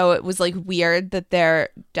 And so it was, like, weird that their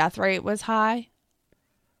death rate was high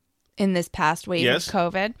in this past wave of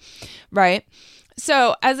COVID, right?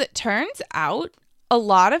 So as it turns out, a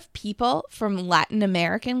lot of people from Latin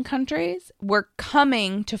American countries were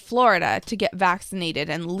coming to Florida to get vaccinated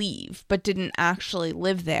and leave, but didn't actually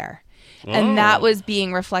live there. And that was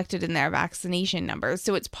being reflected in their vaccination numbers.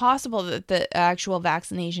 So it's possible that the actual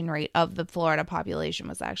vaccination rate of the Florida population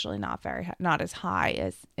was actually not as high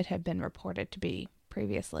as it had been reported to be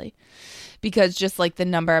previously. Because just, like, the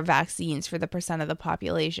number of vaccines for the percent of the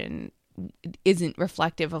population isn't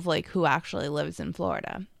reflective of, like, who actually lives in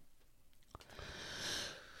Florida.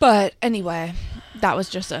 But anyway, that was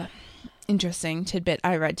just a interesting tidbit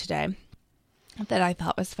I read today that I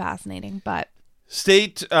thought was fascinating. But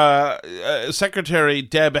State Secretary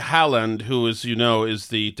Deb Haaland, who, as you know, is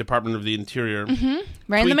the Department of the Interior,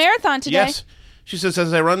 ran the marathon today. Yes. She says,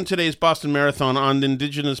 as I run today's Boston Marathon on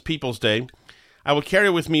Indigenous Peoples Day, I will carry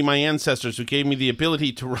with me my ancestors who gave me the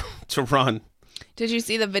ability to run. Did you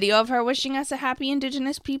see the video of her wishing us a happy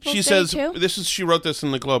Indigenous Peoples Day, says, too? She wrote this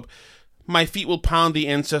in the Globe. My feet will pound the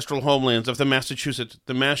ancestral homelands of the Massachusetts,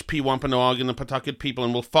 the Mashpee, Wampanoag, and the Pawtucket people,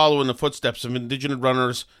 and will follow in the footsteps of indigenous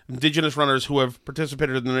runners who have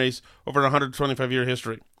participated in the race over a 125-year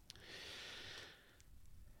history.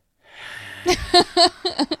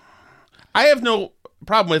 I have no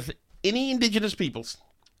problem with any indigenous peoples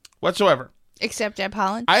whatsoever. Except Ed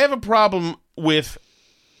Holland? I have a problem with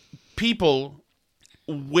people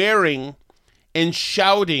wearing and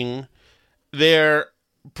shouting their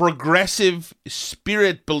progressive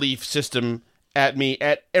spirit belief system at me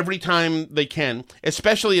at every time they can,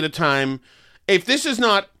 especially at a time, if this is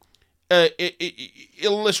not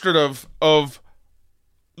illustrative of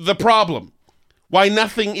the problem, why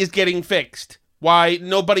nothing is getting fixed, why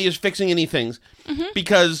nobody is fixing anything,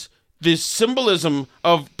 because this symbolism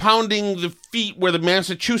of pounding the feet where the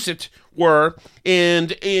Massachusetts were,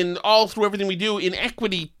 and in all through everything we do, in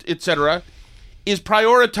equity, etc., is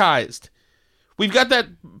prioritized. We've got that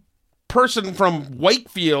person from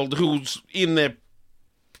Whitefield who's in the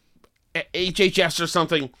HHS or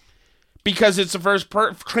something because it's the first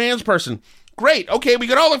trans person. Great. Okay, we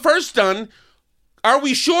got all the firsts done. Are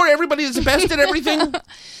we sure everybody is the best at everything?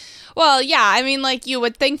 Well, yeah. I mean, like, you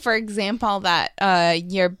would think, for example, that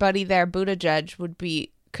your buddy there, Buttigieg, would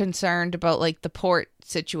be concerned about, like, the port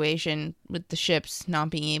situation with the ships not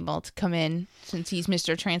being able to come in since he's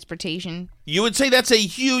Mr. Transportation. You would say that's a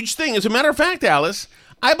huge thing. As a matter of fact, Alice,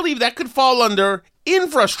 I believe that could fall under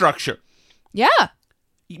infrastructure. Yeah.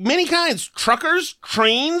 Many kinds. Truckers,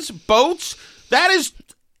 trains, boats. That is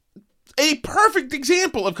a perfect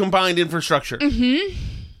example of combined infrastructure. Mm-hmm.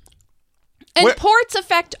 And ports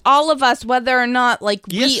affect all of us, whether or not, like,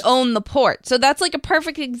 we own the port. So that's, like, a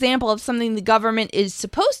perfect example of something the government is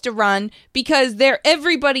supposed to run because they're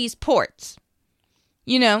everybody's ports.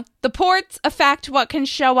 You know, the ports affect what can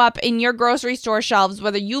show up in your grocery store shelves,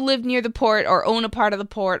 whether you live near the port or own a part of the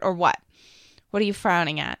port or what. What are you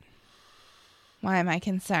frowning at? Why am I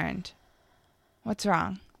concerned? What's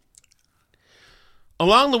wrong?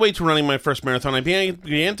 Along the way to running my first marathon, I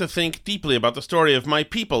began to think deeply about the story of my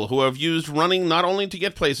people who have used running not only to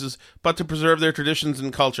get places, but to preserve their traditions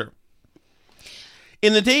and culture.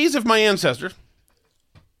 In the days of my ancestors,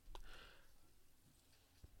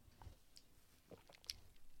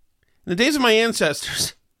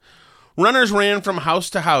 runners ran from house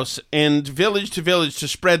to house and village to village to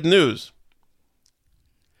spread news.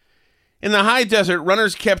 In the high desert,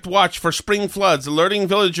 runners kept watch for spring floods, alerting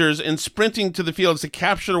villagers and sprinting to the fields to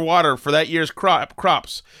capture water for that year's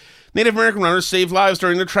crops. Native American runners saved lives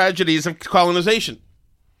during the tragedies of colonization.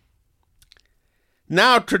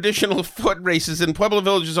 Now, traditional foot races in Pueblo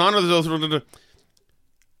villages honor those.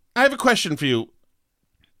 I have a question for you.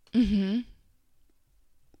 Mm-hmm.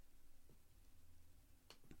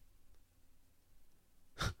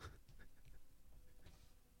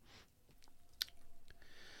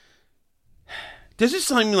 Does this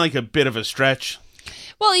seem like a bit of a stretch?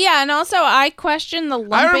 Well, yeah, and also I question the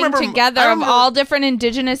lumping together of all different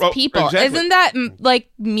indigenous people. Exactly. Isn't that,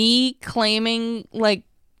 like, me claiming, like,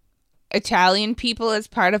 Italian people as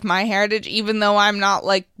part of my heritage, even though I'm not,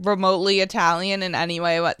 like, remotely Italian in any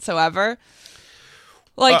way whatsoever?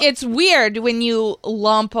 Like, it's weird when you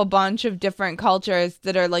lump a bunch of different cultures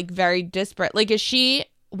that are, like, very disparate. Like, is she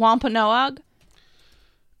Wampanoag?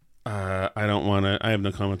 I don't want to. I have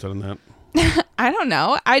no comment on that. I don't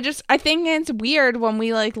know. I think it's weird when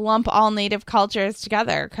we, like, lump all native cultures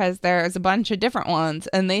together because there's a bunch of different ones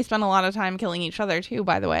and they spend a lot of time killing each other too,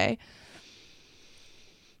 by the way.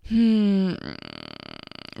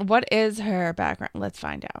 What is her background? Let's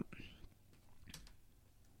find out.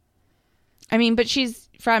 I mean, but she's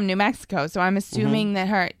from New Mexico, so I'm assuming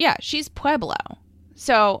that she's Pueblo.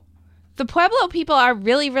 So the Pueblo people are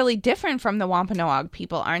really, really different from the Wampanoag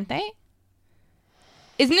people, aren't they?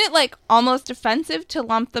 Isn't it, like, almost offensive to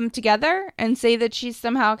lump them together and say that she's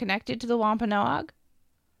somehow connected to the Wampanoag?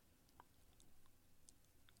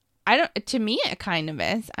 To me, it kind of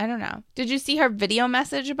is. I don't know. Did you see her video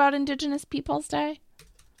message about Indigenous Peoples Day?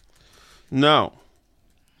 No.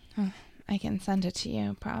 I can send it to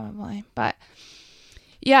you, probably. But,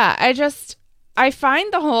 yeah, I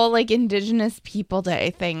find the whole, like, Indigenous People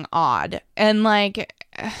Day thing odd. And, like,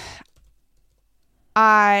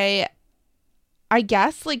 I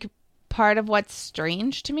guess, like, part of what's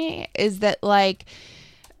strange to me is that, like,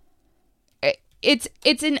 it's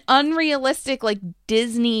an unrealistic, like,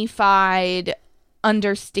 Disney-fied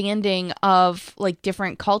understanding of, like,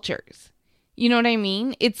 different cultures. You know what I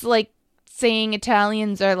mean? It's like saying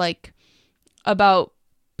Italians are, like, about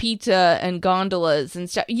pizza and gondolas and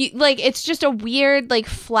stuff. It's just a weird,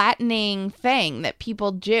 flattening thing that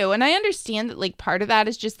people do. And I understand that, part of that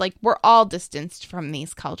is just, we're all distanced from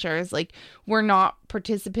these cultures. We're not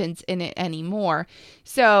participants in it anymore.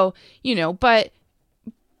 So,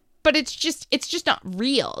 but it's just not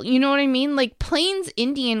real. You know what I mean? Plains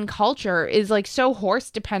Indian culture is so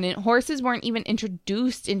horse dependent. Horses weren't even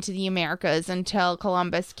introduced into the Americas until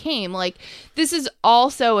Columbus came. This is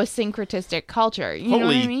also a syncretistic culture. You know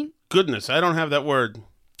what I mean? Goodness, I don't have that word.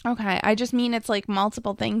 Okay, I just mean it's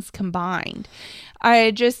multiple things combined.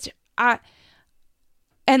 And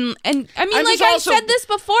I mean, I said this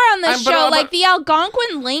before on this show, the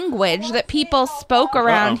Algonquin language that people spoke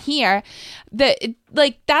around here,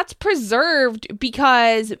 that's preserved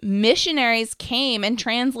because missionaries came and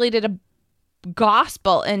translated a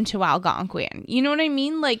gospel into Algonquin. You know what I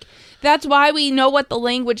mean? That's why we know what the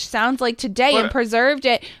language sounds like today and preserved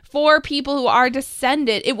it for people who are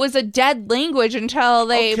descended. It was a dead language until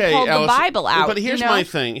they pulled the Bible out. But here's my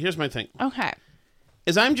thing. Okay.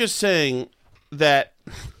 Is I'm just saying that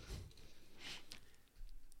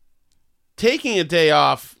taking a day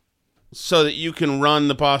off so that you can run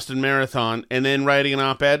the Boston Marathon and then writing an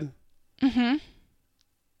op-ed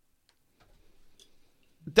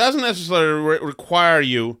doesn't necessarily require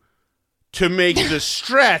you to make the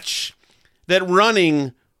stretch that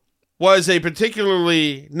running was a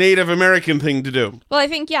particularly Native American thing to do. Well, I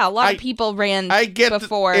think, a lot of people ran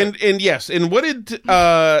before. And yes, and what did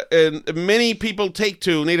and many people take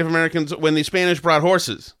to Native Americans when the Spanish brought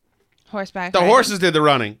horses? Horseback. The horses did the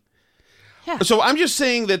running. Yeah. So I'm just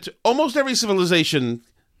saying that almost every civilization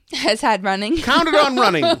has had running. Counted on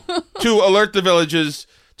running to alert the villages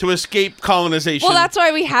to escape colonization. Well, that's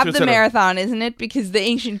why we have the marathon, isn't it? Because the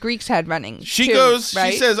ancient Greeks had running. She right?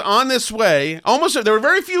 She says, on this way, there were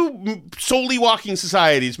very few solely walking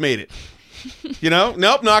societies made it.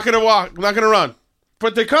 Nope, not going to walk, not going to run.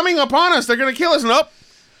 But they're coming upon us. They're going to kill us. Nope.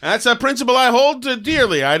 That's a principle I hold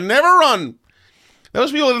dearly. I'd never run.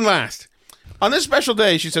 Those people didn't last. On this special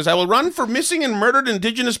day, she says, I will run for missing and murdered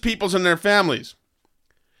indigenous peoples and their families.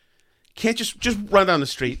 Can't just run down the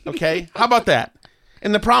street, okay? How about that?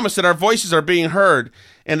 And the promise that our voices are being heard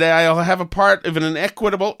and that I'll have a part of an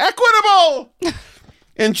equitable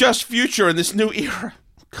and just future in this new era.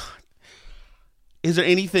 God. Is there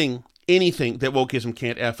anything that wokeism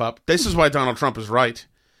can't F up? This is why Donald Trump is right.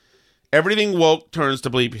 Everything woke turns to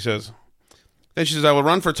bleep, he says. Then she says, I will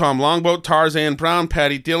run for Tom Longboat, Tarzan Brown,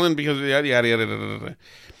 Patty Dillon, because yada, yada, yada, yada.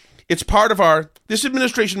 It's part of this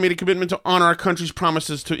administration made a commitment to honor our country's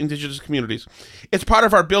promises to indigenous communities. It's part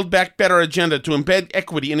of our Build Back Better agenda to embed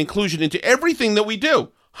equity and inclusion into everything that we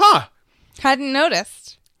do. Hadn't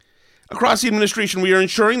noticed. Across the administration, we are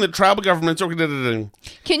ensuring that tribal governments...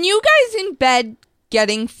 Can you guys embed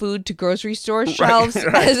getting food to grocery store shelves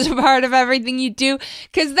as a part of everything you do?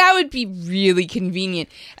 Because that would be really convenient.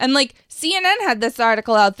 And CNN had this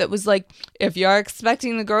article out that was if you're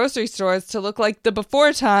expecting the grocery stores to look like the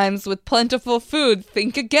before times with plentiful food,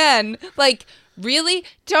 think again. Really?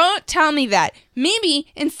 Don't tell me that. Maybe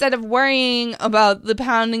instead of worrying about the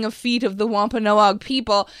pounding of feet of the Wampanoag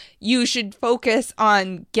people, you should focus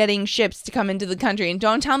on getting ships to come into the country. And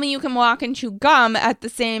don't tell me you can walk and chew gum at the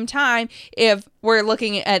same time if we're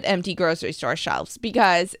looking at empty grocery store shelves.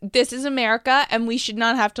 Because this is America, and we should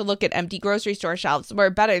not have to look at empty grocery store shelves. We're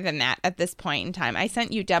better than that at this point in time. I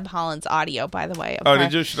sent you Deb Holland's audio, by the way,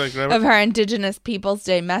 did you? Should I grab it? Of her Indigenous Peoples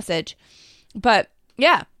Day message. But,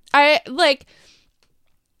 yeah,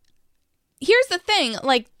 here's the thing,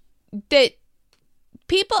 that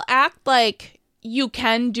people act like you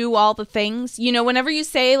can do all the things. Whenever you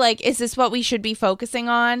say, is this what we should be focusing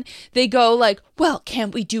on? They go well,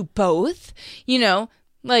 can't we do both?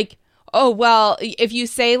 Oh, well, if you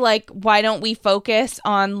say, why don't we focus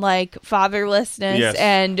on, fatherlessness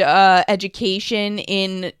and education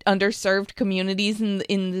in underserved communities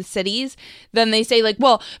in the cities, then they say,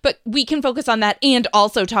 well, but we can focus on that and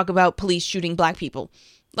also talk about police shooting black people.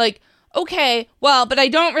 Okay, well, but I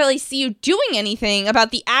don't really see you doing anything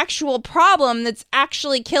about the actual problem that's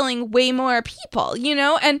actually killing way more people,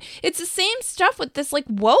 And it's the same stuff with this,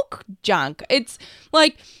 woke junk. It's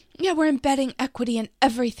yeah, we're embedding equity in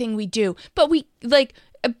everything we do, but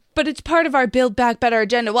but it's part of our Build Back Better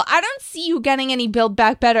agenda. Well, I don't see you getting any Build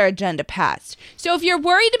Back Better agenda passed. So if you're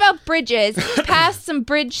worried about bridges, pass some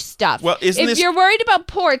bridge stuff. Well, if you're worried about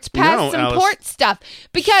ports, pass some port stuff.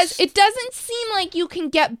 Because it doesn't seem like you can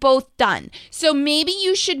get both done. So maybe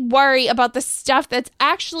you should worry about the stuff that's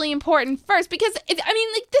actually important first. Because,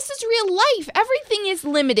 this is real life. Everything is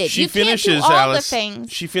limited. You can't do all the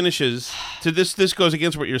things. She finishes. This goes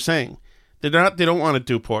against what you're saying. They don't want to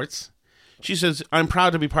do ports. She says, I'm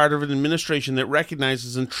proud to be part of an administration that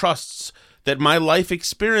recognizes and trusts that my life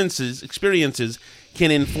experiences can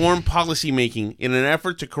inform policymaking in an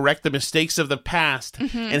effort to correct the mistakes of the past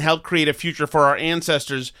and help create a future for our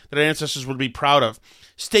ancestors that our ancestors would be proud of.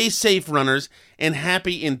 Stay safe, runners, and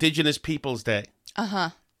happy Indigenous Peoples Day.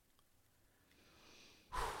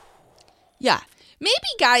 Yeah. Maybe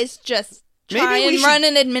guys just try and run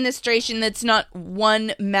an administration that's not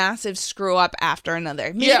one massive screw up after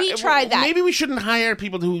another. Maybe try that. Maybe we shouldn't hire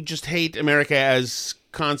people who just hate America as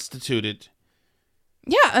constituted.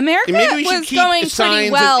 Yeah, America was going pretty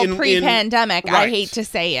well pre-pandemic. Right. I hate to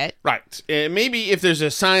say it. Right. Maybe if there's a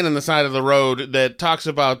sign on the side of the road that talks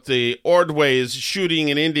about the Ordways shooting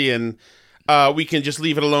an Indian, we can just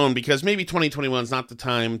leave it alone because maybe 2021 is not the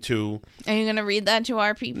time to... Are you going to read that to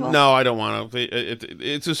our people? No, I don't want to.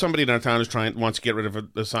 It's somebody in our town wants to get rid of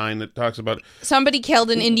a sign that talks about... Somebody killed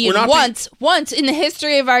an Indian once in the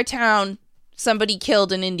history of our town. Somebody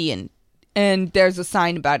killed an Indian, and there's a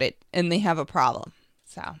sign about it, and they have a problem.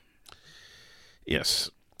 So, yes.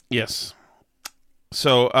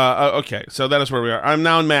 So, okay. So that is where we are. I'm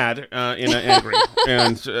now mad and angry.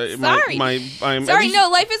 And sorry. Sorry. No,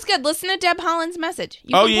 life is good. Listen to Deb Holland's message.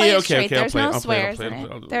 You can play it straight. There's no swears in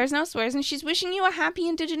it. There's no swears, and she's wishing you a happy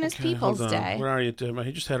Indigenous Peoples Day. Where are you, Deb?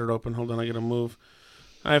 I just had it open. Hold on, I got to move.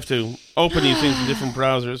 I have to open these things in different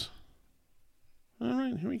browsers. All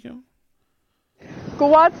right, here we go.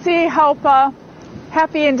 Guwatsi Haupa.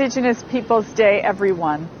 Happy Indigenous Peoples Day,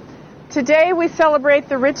 everyone. Today we celebrate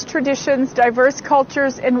the rich traditions, diverse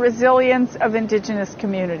cultures, and resilience of Indigenous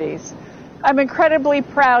communities. I'm incredibly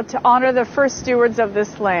proud to honor the first stewards of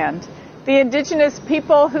this land, the Indigenous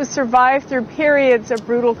people who survived through periods of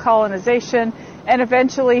brutal colonization and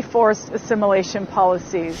eventually forced assimilation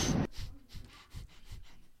policies.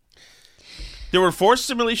 There were forced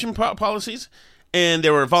assimilation policies? And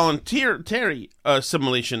there were voluntary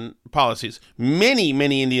assimilation policies. Many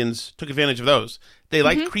Indians took advantage of those. They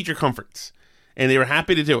liked creature comforts, and they were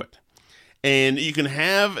happy to do it. And you can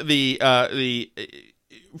have the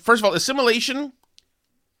first of all, assimilation.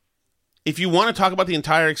 If you want to talk about the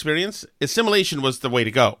entire experience, assimilation was the way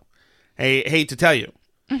to go. I hate to tell you,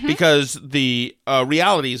 because the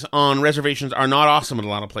realities on reservations are not awesome in a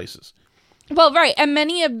lot of places. Well, right, and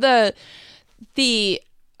many of the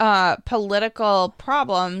political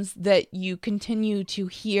problems that you continue to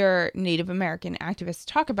hear Native American activists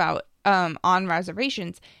talk about on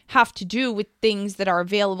reservations have to do with things that are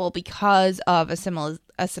available because of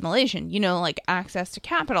assimilation. You know, like access to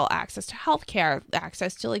capital, access to healthcare,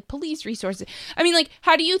 access to like police resources. I mean, like,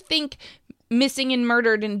 how do you think missing and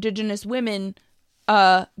murdered Indigenous women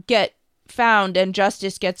get found and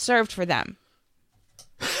justice gets served for them?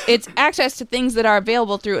 It's access to things that are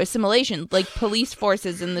available through assimilation, like police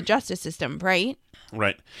forces in the justice system, right?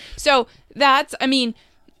 Right. So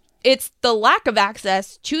it's the lack of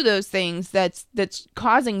access to those things that's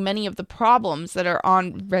causing many of the problems that are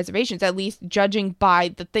on reservations, at least judging by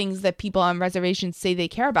the things that people on reservations say they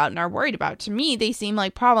care about and are worried about. To me, they seem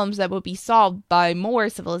like problems that would be solved by more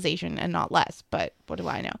civilization and not less, but what do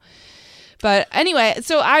I know? But anyway,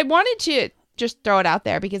 so I wanted to just throw it out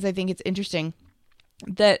there because I think it's interesting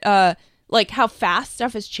that like how fast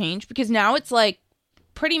stuff has changed, because now it's like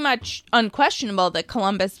pretty much unquestionable that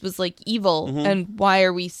Columbus was like evil, and why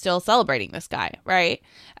are we still celebrating this guy, right?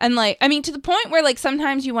 And like, I mean, to the point where like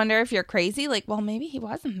sometimes you wonder if you're crazy, like, well, maybe he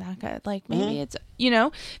wasn't that good, like maybe it's, you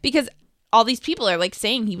know, because all these people are like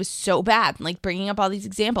saying he was so bad and like bringing up all these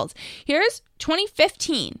examples. Here's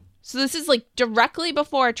 2015, so this is like directly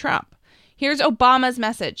before Trump. Here's Obama's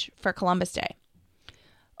message for Columbus Day.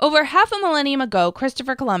 Over half a millennium ago,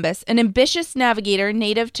 Christopher Columbus, an ambitious navigator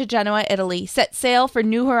native to Genoa, Italy, set sail for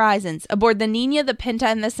new horizons aboard the Nina, the Pinta,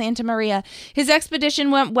 and the Santa Maria. His expedition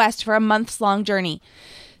went west for a months-long journey.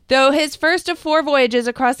 Though his first of 4 voyages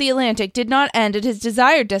across the Atlantic did not end at his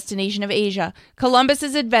desired destination of Asia,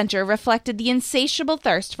 Columbus's adventure reflected the insatiable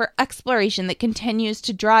thirst for exploration that continues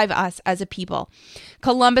to drive us as a people.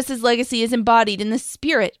 Columbus's legacy is embodied in the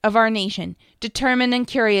spirit of our nation. Determined and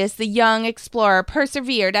curious, the young explorer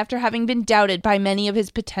persevered after having been doubted by many of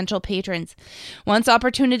his potential patrons. Once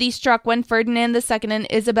opportunity struck when Ferdinand II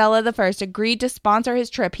and Isabella I agreed to sponsor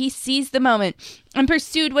his trip, he seized the moment and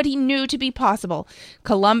pursued what he knew to be possible.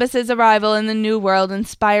 Columbus's arrival in the New World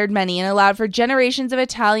inspired many and allowed for generations of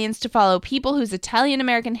Italians to follow, people whose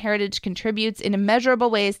Italian-American heritage contributes in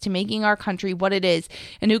immeasurable ways to making our country what it is,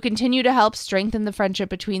 and who continue to help strengthen the friendship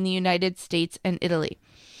between the United States and Italy.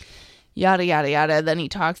 yada, yada, yada. Then he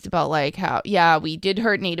talks about like how, yeah, we did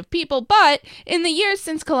hurt Native people, but in the years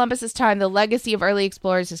since Columbus's time, the legacy of early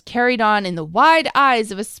explorers has carried on in the wide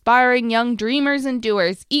eyes of aspiring young dreamers and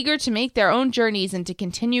doers, eager to make their own journeys and to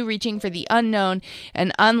continue reaching for the unknown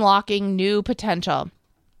and unlocking new potential.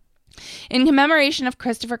 In commemoration of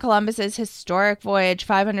Christopher Columbus's historic voyage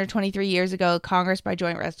 523 years ago, Congress by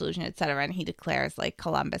joint resolution, etc., and he declares like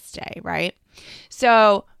Columbus Day, right?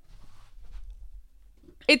 So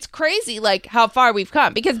it's crazy, like, how far we've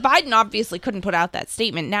come, because Biden obviously couldn't put out that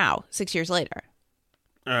statement now, 6 years later.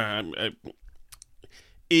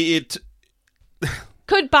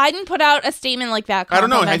 Could Biden put out a statement like that? I don't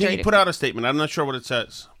know. I think he put out a statement. I'm not sure what it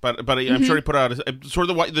says, but I'm sure he put out sort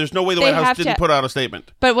of there's no way the White House didn't put out a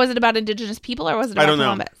statement. But was it about Indigenous people or was it about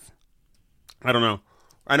Columbus? I don't know.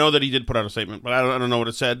 I know that he did put out a statement, but I don't know what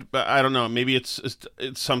it said. But I don't know. Maybe it's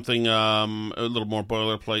something a little more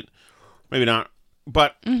boilerplate. Maybe not.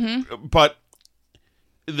 But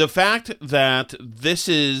the fact that this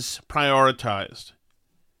is prioritized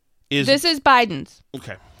this is Biden's.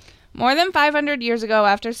 Okay. More than 500 years ago,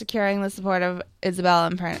 after securing the support of Isabella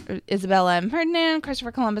and Ferdinand,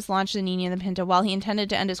 Christopher Columbus launched the Niña and the Pinta. While he intended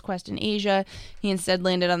to end his quest in Asia, he instead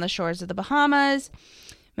landed on the shores of the Bahamas.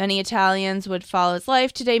 Many Italians would follow his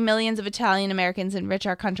life. Today, millions of Italian Americans enrich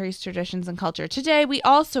our country's traditions and culture. Today, we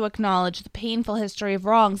also acknowledge the painful history of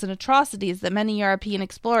wrongs and atrocities that many European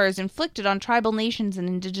explorers inflicted on tribal nations and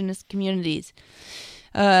indigenous communities.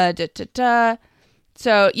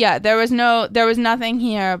 So, yeah, there was nothing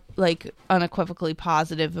here, like, unequivocally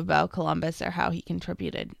positive about Columbus or how he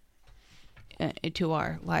contributed to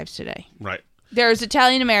our lives today. Right. There's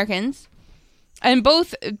Italian Americans, and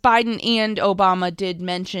both Biden and Obama did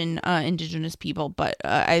mention indigenous people, but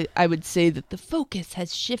I would say that the focus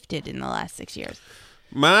has shifted in the last 6 years.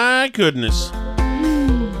 My goodness.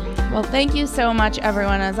 Well, thank you so much,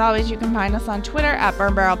 everyone. As always, you can find us on Twitter at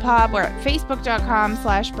Burn Barrel Pod. We're at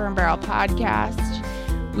facebook.com/Burn Barrel Podcast.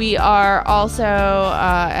 We are also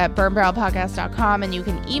at burnbarrelpodcast.com, and you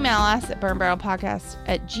can email us at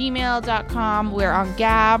burnbarrelpodcast@gmail.com. We're on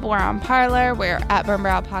Gab. We're on Parler. We're at Burn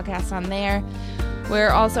Barrel Podcast on there.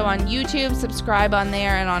 We're also on YouTube. Subscribe on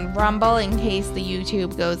there, and on Rumble in case the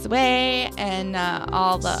YouTube goes away, and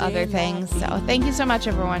all the other things. So thank you so much,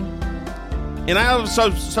 everyone. And I have a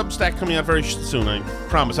Substack coming out very soon, I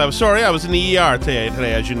promise. I'm sorry, I was in the ER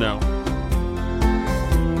today, as you know.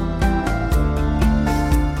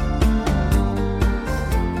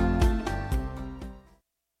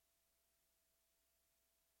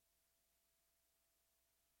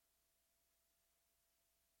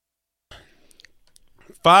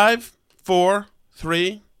 Five, 4,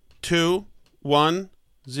 3, 2, 1,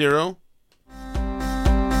 0.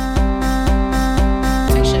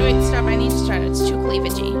 Actually, wait, stop. I need to start. It's too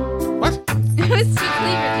cleavagey. What? It was too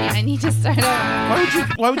cleavagey. I need to start over.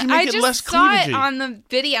 Why would you make it less cleavagey? I just saw it on the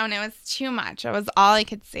video and it was too much. It was all I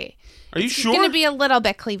could see. Are you sure? It's going to be a little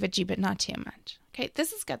bit cleavagey, but not too much. Okay,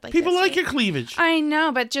 this is good. Like people like your cleavage. I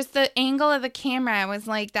know, but just the angle of the camera was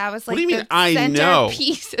like that was like. What do you mean? I know.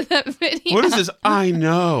 Piece of the video. What is this? I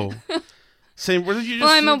know. Same. What did you just?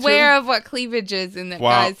 Well, I'm aware of what cleavage is, and that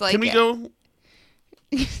guys like. Can we go?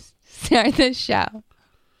 Start the show.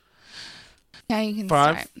 Now you can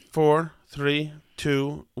 5, start. 4, 3,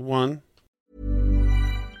 2, 1.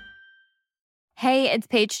 Hey, it's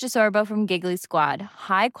Paige DeSorbo from Giggly Squad.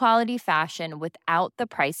 High quality fashion without the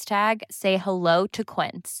price tag. Say hello to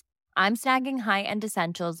Quince. I'm snagging high-end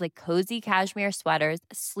essentials like cozy cashmere sweaters,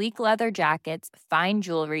 sleek leather jackets, fine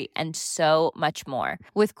jewelry, and so much more.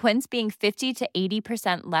 With Quince being 50 to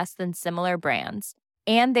 80% less than similar brands.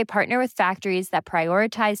 And they partner with factories that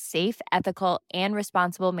prioritize safe, ethical, and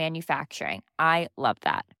responsible manufacturing. I love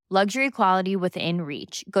that. Luxury quality within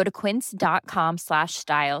reach. Go to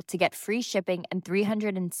quince.com/style to get free shipping and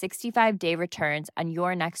 365-day returns on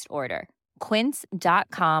your next order.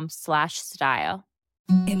 Quince.com/style.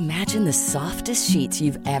 Imagine the softest sheets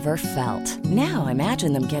you've ever felt. Now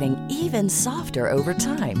imagine them getting even softer over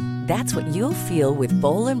time. That's what you'll feel with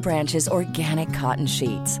Boll & Branch's organic cotton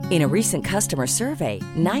sheets. In a recent customer survey,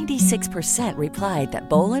 96% replied that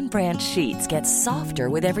Boll & Branch sheets get softer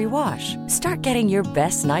with every wash. Start getting your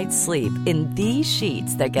best night's sleep in these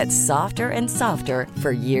sheets that get softer and softer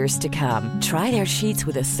for years to come. Try their sheets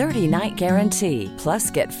with a 30-night guarantee.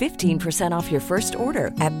 Plus, get 15% off your first order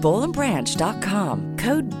at bollandbranch.com.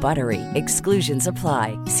 Code BUTTERY. Exclusions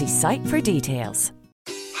apply. See site for details.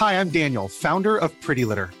 Hi, I'm Daniel, founder of Pretty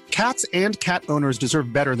Litter. Cats and cat owners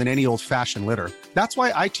deserve better than any old-fashioned litter. That's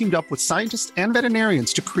why I teamed up with scientists and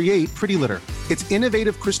veterinarians to create Pretty Litter. Its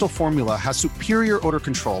innovative crystal formula has superior odor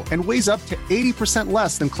control and weighs up to 80%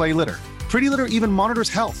 less than clay litter. Pretty Litter even monitors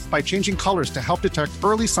health by changing colors to help detect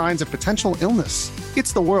early signs of potential illness.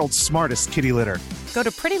 It's the world's smartest kitty litter. Go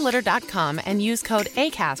to prettylitter.com and use code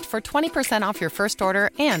ACAST for 20% off your first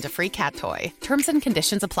order and a free cat toy. Terms and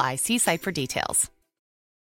conditions apply. See site for details.